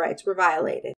Miranda rights were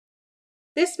violated.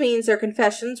 This means their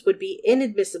confessions would be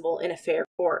inadmissible in a fair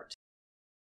court.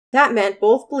 That meant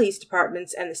both police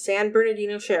departments and the San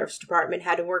Bernardino Sheriff's Department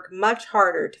had to work much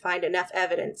harder to find enough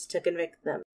evidence to convict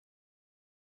them.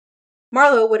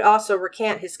 Marlow would also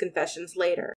recant his confessions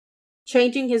later,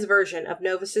 changing his version of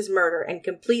Novus's murder and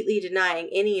completely denying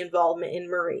any involvement in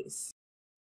Murray's.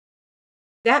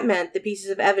 That meant the pieces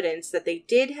of evidence that they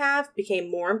did have became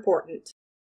more important,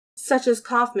 such as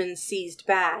Coffman's seized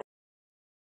bag.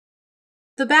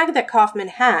 The bag that Coffman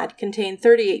had contained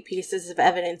 38 pieces of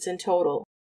evidence in total,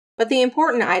 but the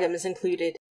important items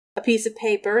included a piece of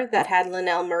paper that had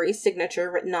Linnell Murray's signature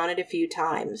written on it a few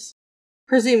times,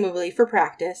 presumably for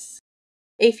practice,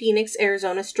 a Phoenix,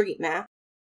 Arizona street map,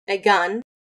 a gun,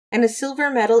 and a silver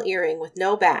metal earring with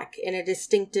no back in a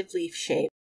distinctive leaf shape.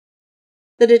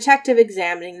 The detective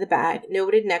examining the bag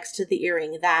noted next to the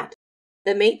earring that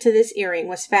the mate to this earring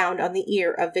was found on the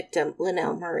ear of victim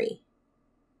Linnell Murray.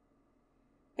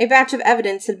 A batch of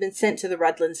evidence had been sent to the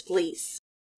Redlands police.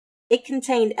 It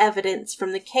contained evidence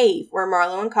from the cave where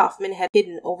Marlow and Coffman had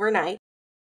hidden overnight,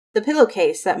 the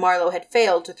pillowcase that Marlow had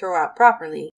failed to throw out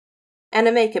properly, and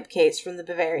a makeup case from the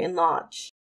Bavarian Lodge.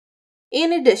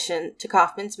 In addition to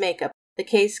Coffman's makeup, the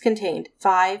case contained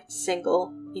 5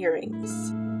 single earrings.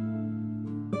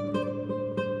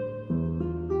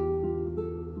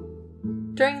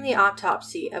 During the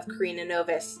autopsy of Karina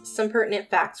Novus, some pertinent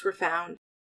facts were found.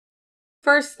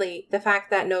 Firstly, the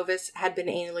fact that Novus had been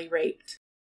anally raped.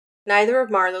 Neither of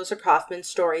Marlow's or Coffman's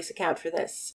stories account for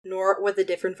this, nor would the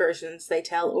different versions they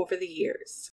tell over the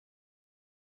years.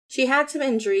 She had some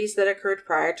injuries that occurred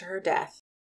prior to her death.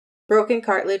 Broken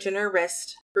cartilage in her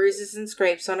wrist, bruises and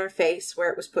scrapes on her face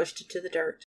where it was pushed into the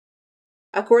dirt.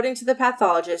 According to the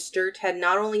pathologist, dirt had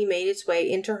not only made its way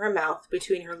into her mouth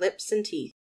between her lips and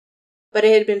teeth, but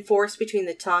it had been forced between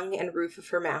the tongue and roof of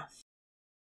her mouth.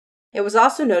 It was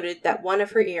also noted that one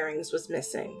of her earrings was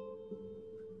missing.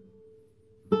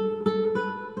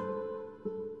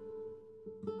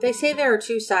 They say there are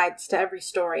 2 sides to every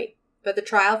story, but the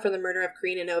trial for the murder of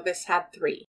Karina Novus had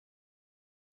 3.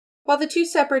 While the 2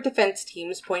 separate defense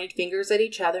teams pointed fingers at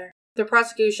each other, the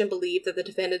prosecution believed that the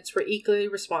defendants were equally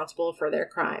responsible for their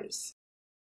crimes.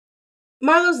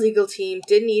 Marlow's legal team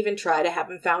didn't even try to have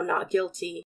him found not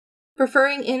guilty,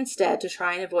 preferring instead to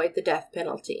try and avoid the death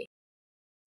penalty.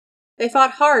 They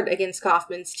fought hard against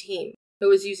Coffman's team, who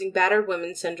was using battered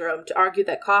woman syndrome to argue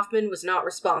that Coffman was not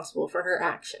responsible for her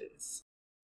actions.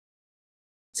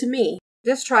 To me,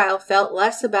 this trial felt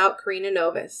less about Karina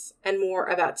Novus and more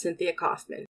about Cynthia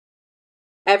Coffman.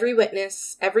 Every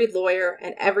witness, every lawyer,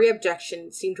 and every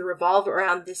objection seemed to revolve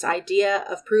around this idea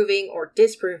of proving or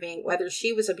disproving whether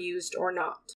she was abused or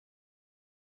not.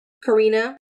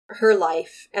 Karina, her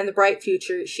life, and the bright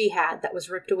future she had that was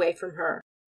ripped away from her,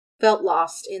 felt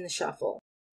lost in the shuffle.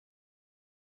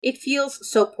 It feels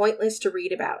so pointless to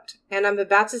read about, and I'm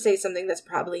about to say something that's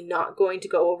probably not going to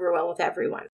go over well with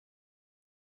everyone.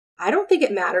 I don't think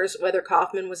it matters whether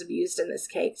Coffman was abused in this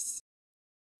case.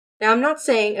 Now, I'm not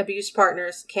saying abused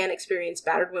partners can experience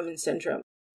battered women syndrome,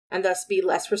 and thus be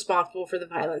less responsible for the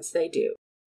violence they do.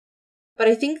 But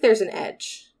I think there's an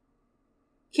edge.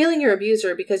 Killing your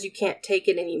abuser because you can't take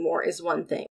it anymore is one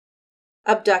thing.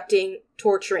 Abducting,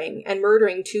 torturing, and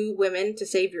murdering 2 women to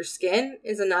save your skin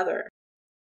is another.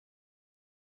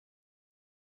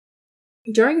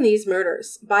 During these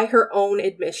murders, by her own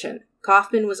admission,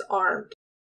 Coffman was armed,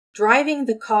 driving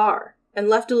the car, and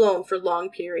left alone for long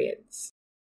periods.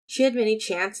 She had many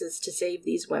chances to save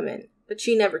these women, but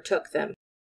she never took them.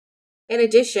 In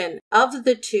addition, of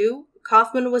the 2,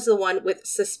 Coffman was the one with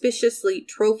suspiciously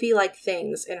trophy-like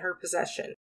things in her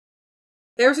possession.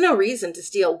 There was no reason to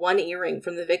steal 1 earring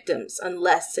from the victims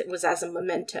unless it was as a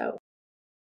memento.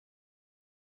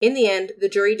 In the end, the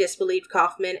jury disbelieved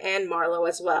Coffman and Marlow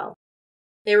as well.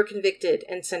 They were convicted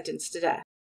and sentenced to death.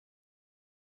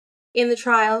 In the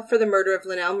trial for the murder of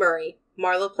Linnell Murray,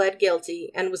 Marlow pled guilty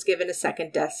and was given a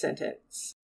second death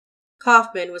sentence.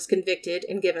 Coffman was convicted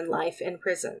and given life in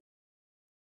prison.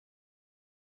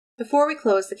 Before we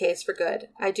close the case for good,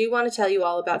 I do want to tell you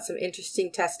all about some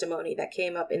interesting testimony that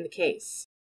came up in the case.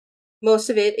 Most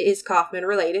of it is Coffman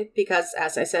related because,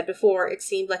 as I said before, it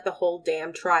seemed like the whole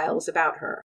damn trial was about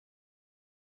her.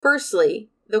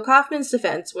 Firstly, though Coffman's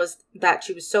defense was that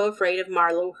she was so afraid of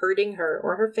Marlow hurting her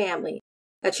or her family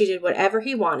that she did whatever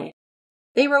he wanted,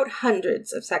 they wrote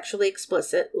hundreds of sexually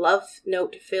explicit, love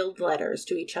note-filled letters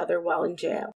to each other while in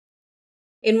jail.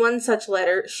 In one such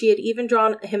letter, she had even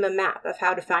drawn him a map of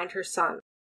how to find her son.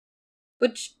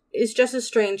 Which is just a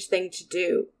strange thing to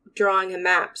do, drawing a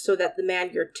map so that the man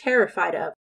you're terrified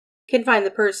of can find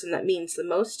the person that means the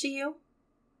most to you.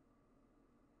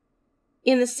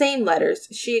 In the same letters,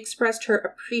 she expressed her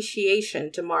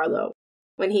appreciation to Marlow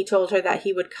when he told her that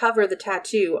he would cover the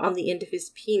tattoo on the end of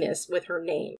his penis with her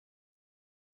name.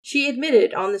 She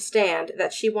admitted on the stand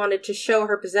that she wanted to show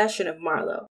her possession of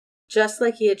Marlow, just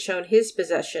like he had shown his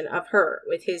possession of her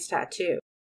with his tattoo.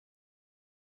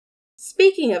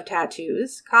 Speaking of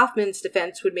tattoos, Coffman's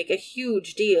defense would make a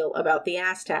huge deal about the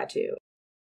ass tattoo.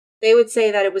 They would say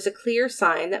that it was a clear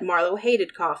sign that Marlow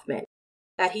hated Coffman,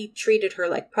 that he treated her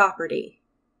like property.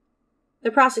 The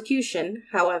prosecution,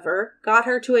 however, got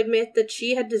her to admit that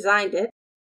she had designed it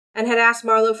and had asked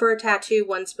Marlow for a tattoo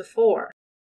once before.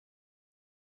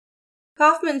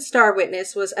 Coffman's star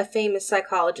witness was a famous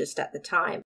psychologist at the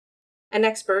time, an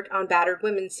expert on battered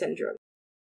women's syndrome.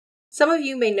 Some of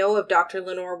you may know of Dr.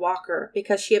 Lenore Walker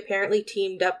because she apparently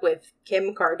teamed up with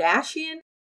Kim Kardashian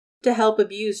to help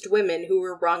abused women who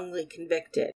were wrongly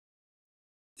convicted.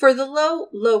 For the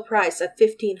low price of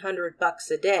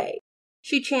 $1,500 a day,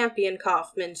 she championed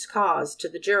Coffman's cause to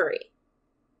the jury.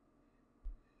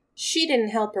 She didn't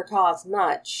help her cause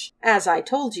much. As I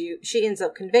told you, she ends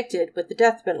up convicted with the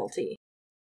death penalty.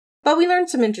 But we learned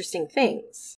some interesting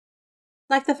things.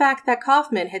 Like the fact that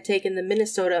Coffman had taken the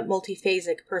Minnesota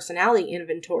Multiphasic Personality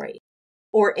Inventory,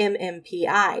 or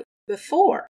MMPI,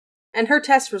 before, and her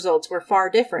test results were far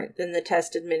different than the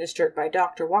test administered by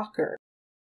Dr. Walker.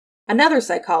 Another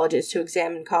psychologist who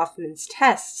examined Coffman's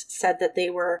tests said that they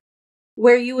were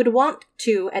where you would want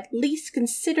to at least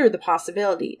consider the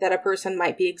possibility that a person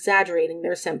might be exaggerating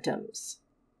their symptoms.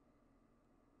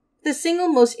 The single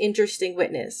most interesting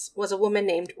witness was a woman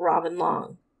named Robin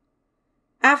Long.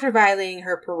 After violating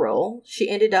her parole, she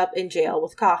ended up in jail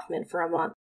with Coffman for a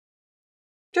month.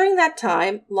 During that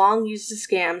time, Long used a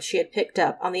scam she had picked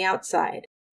up on the outside,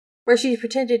 where she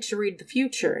pretended to read the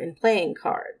future in playing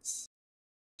cards.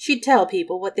 She'd tell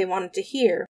people what they wanted to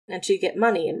hear, and she'd get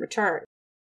money in return.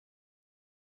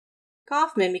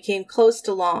 Coffman became close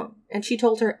to Long, and she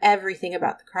told her everything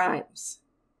about the crimes.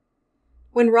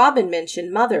 When Robin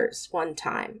mentioned mothers one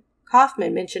time,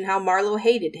 Coffman mentioned how Marlow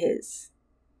hated his.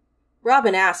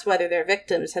 Robin asked whether their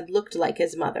victims had looked like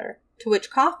his mother, to which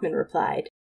Coffman replied,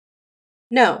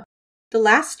 "No, the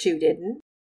last 2 didn't."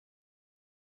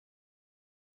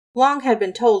 Long had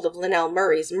been told of Linnell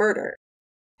Murray's murder,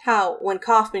 how, when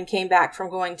Coffman came back from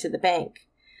going to the bank,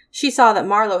 she saw that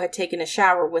Marlow had taken a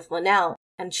shower with Linnell,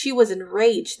 and she was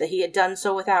enraged that he had done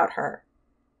so without her.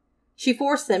 She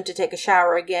forced them to take a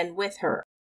shower again with her.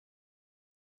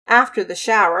 After the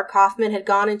shower, Coffman had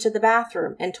gone into the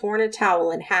bathroom and torn a towel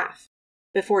in half,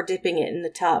 before dipping it in the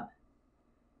tub.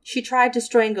 She tried to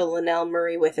strangle Linnell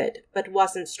Murray with it, but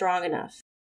wasn't strong enough.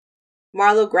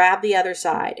 Marlow grabbed the other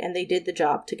side, and they did the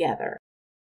job together.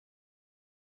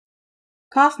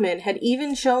 Coffman had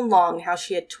even shown Long how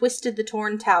she had twisted the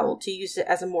torn towel to use it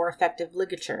as a more effective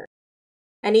ligature,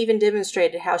 and even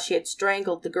demonstrated how she had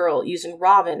strangled the girl using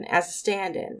Robin as a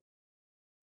stand-in.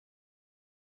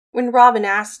 When Robin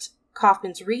asked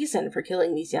Coffman's reason for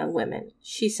killing these young women,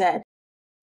 she said,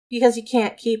 "Because you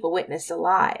can't keep a witness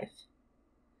alive."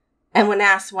 And when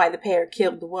asked why the pair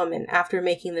killed the woman after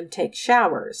making them take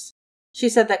showers, she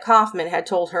said that Coffman had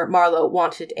told her Marlow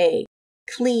wanted a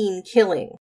clean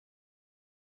killing.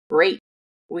 Great,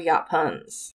 we got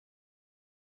puns.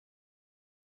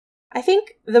 I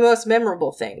think the most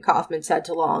memorable thing Coffman said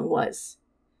to Long was,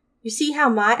 "You see how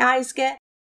my eyes get?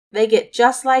 They get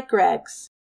just like Greg's.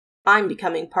 I'm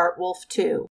becoming part wolf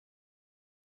too."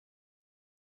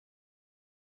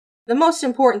 The most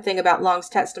important thing about Long's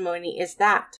testimony is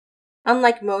that,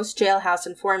 unlike most jailhouse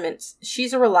informants,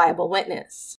 she's a reliable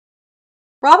witness.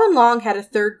 Robin Long had a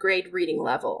 3rd grade reading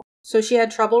level, so she had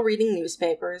trouble reading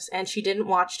newspapers and she didn't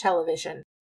watch television.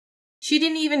 She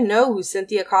didn't even know who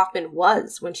Cynthia Coffman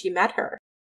was when she met her.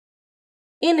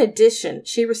 In addition,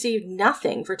 she received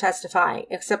nothing for testifying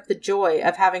except the joy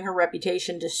of having her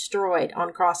reputation destroyed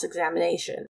on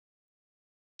cross-examination.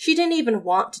 She didn't even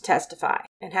want to testify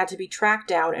and had to be tracked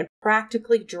down and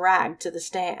practically dragged to the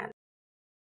stand.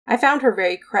 I found her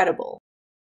very credible.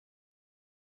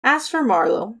 As for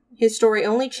Marlow, his story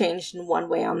only changed in one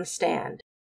way on the stand.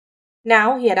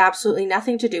 Now he had absolutely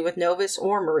nothing to do with Novus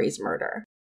or Marie's murder.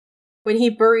 When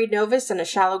he buried Novus in a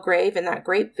shallow grave in that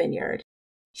grape vineyard,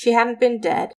 she hadn't been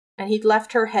dead, and he'd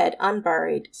left her head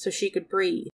unburied so she could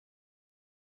breathe.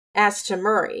 As to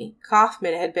Marie,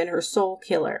 Coffman had been her sole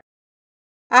killer.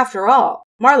 After all,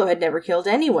 Marlow had never killed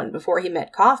anyone before he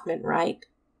met Coffman, right?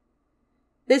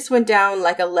 This went down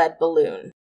like a lead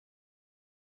balloon.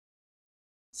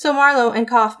 So Marlow and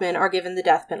Coffman are given the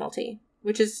death penalty,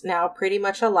 which is now pretty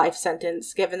much a life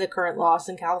sentence given the current laws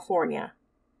in California.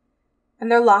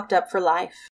 And they're locked up for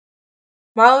life.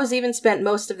 Marlow's even spent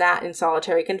most of that in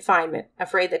solitary confinement,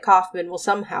 afraid that Coffman will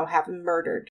somehow have him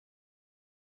murdered.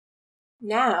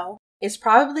 Now is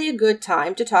probably a good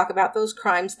time to talk about those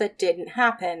crimes that didn't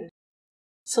happen.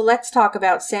 So let's talk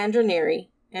about Sandra Neary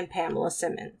and Pamela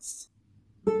Simmons.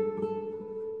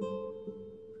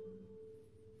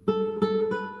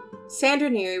 Sandra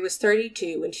Neary was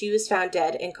 32 when she was found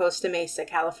dead in Costa Mesa,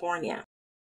 California.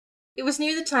 It was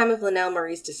near the time of Linnell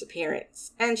Murray's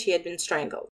disappearance, and she had been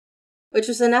strangled, which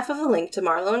was enough of a link to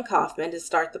Marlow and Coffman to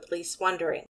start the police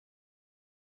wondering.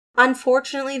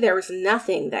 Unfortunately, there was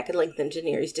nothing that could link them to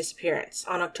Neary's disappearance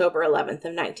on October 11th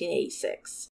of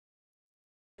 1986.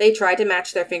 They tried to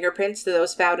match their fingerprints to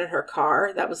those found in her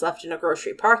car that was left in a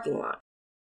grocery parking lot,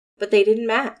 but they didn't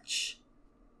match.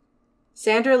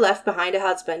 Sandra left behind a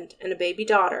husband and a baby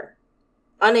daughter,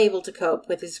 unable to cope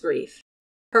with his grief.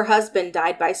 Her husband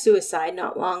died by suicide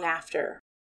not long after.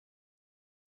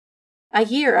 A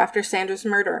year after Sandra's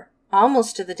murder,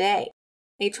 almost to the day,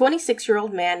 a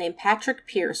 26-year-old man named Patrick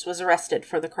Pierce was arrested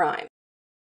for the crime.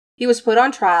 He was put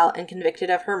on trial and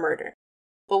convicted of her murder,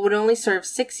 but would only serve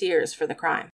 6 years for the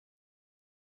crime.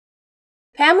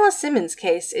 Pamela Simmons'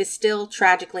 case is still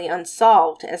tragically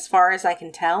unsolved as far as I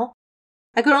can tell.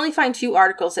 I could only find 2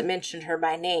 articles that mentioned her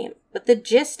by name, but the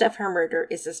gist of her murder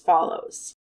is as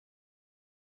follows.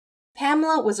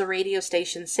 Pamela was a radio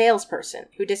station salesperson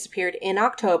who disappeared in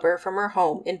October from her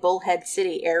home in Bullhead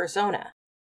City, Arizona.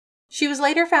 She was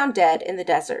later found dead in the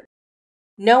desert.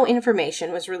 No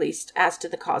information was released as to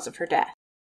the cause of her death.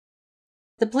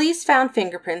 The police found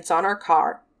fingerprints on her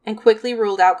car and quickly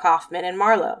ruled out Coffman and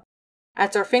Marlow,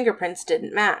 as their fingerprints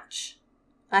didn't match.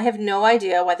 I have no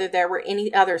idea whether there were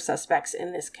any other suspects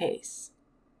in this case.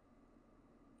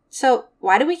 So,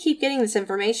 why do we keep getting this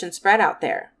information spread out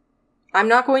there? I'm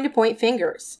not going to point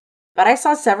fingers, but I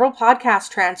saw several podcast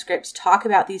transcripts talk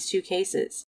about these 2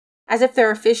 cases, as if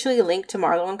they're officially linked to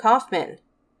Marlow and Coffman.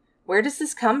 Where does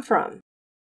this come from?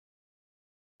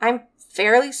 I'm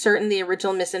fairly certain the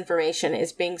original misinformation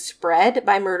is being spread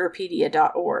by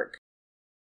Murderpedia.org.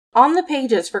 On the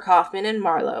pages for Coffman and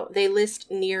Marlow, they list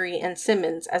Neary and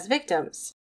Simmons as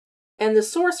victims, and the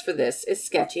source for this is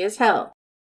sketchy as hell.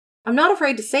 I'm not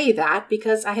afraid to say that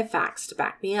because I have facts to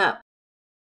back me up.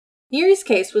 Neary's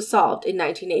case was solved in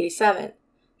 1987.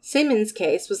 Simmons'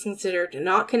 case was considered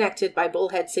not connected by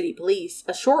Bullhead City Police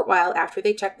a short while after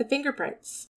they checked the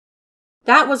fingerprints.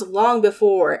 That was long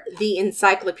before the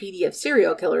Encyclopedia of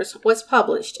Serial Killers was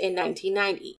published in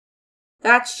 1990.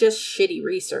 That's just shitty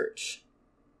research.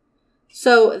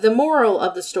 So, the moral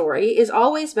of the story is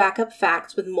always back up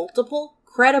facts with multiple,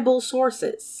 credible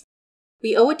sources.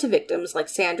 We owe it to victims like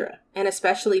Sandra, and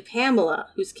especially Pamela,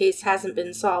 whose case hasn't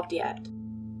been solved yet.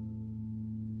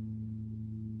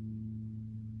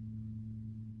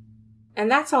 And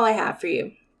that's all I have for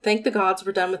you. Thank the gods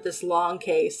we're done with this long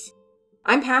case.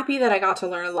 I'm happy that I got to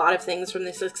learn a lot of things from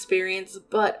this experience,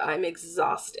 but I'm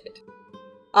exhausted.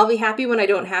 I'll be happy when I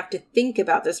don't have to think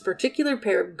about this particular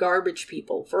pair of garbage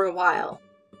people for a while.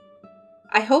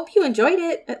 I hope you enjoyed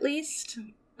it, at least.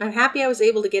 I'm happy I was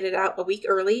able to get it out a week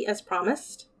early, as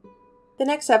promised. The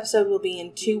next episode will be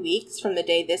in 2 weeks from the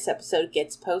day this episode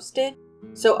gets posted,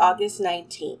 so August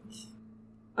 19th.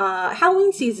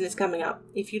 Halloween season is coming up.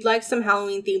 If you'd like some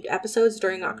Halloween-themed episodes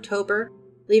during October,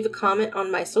 leave a comment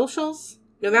on my socials.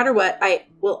 No matter what, I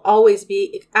will always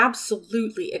be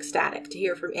absolutely ecstatic to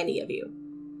hear from any of you.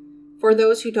 For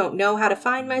those who don't know how to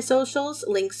find my socials,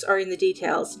 links are in the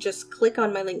details. Just click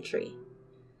on my link tree.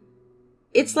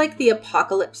 It's like the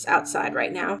apocalypse outside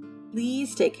right now.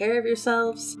 Please take care of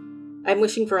yourselves. I'm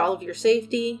wishing for all of your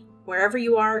safety. Wherever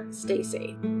you are, stay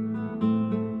safe.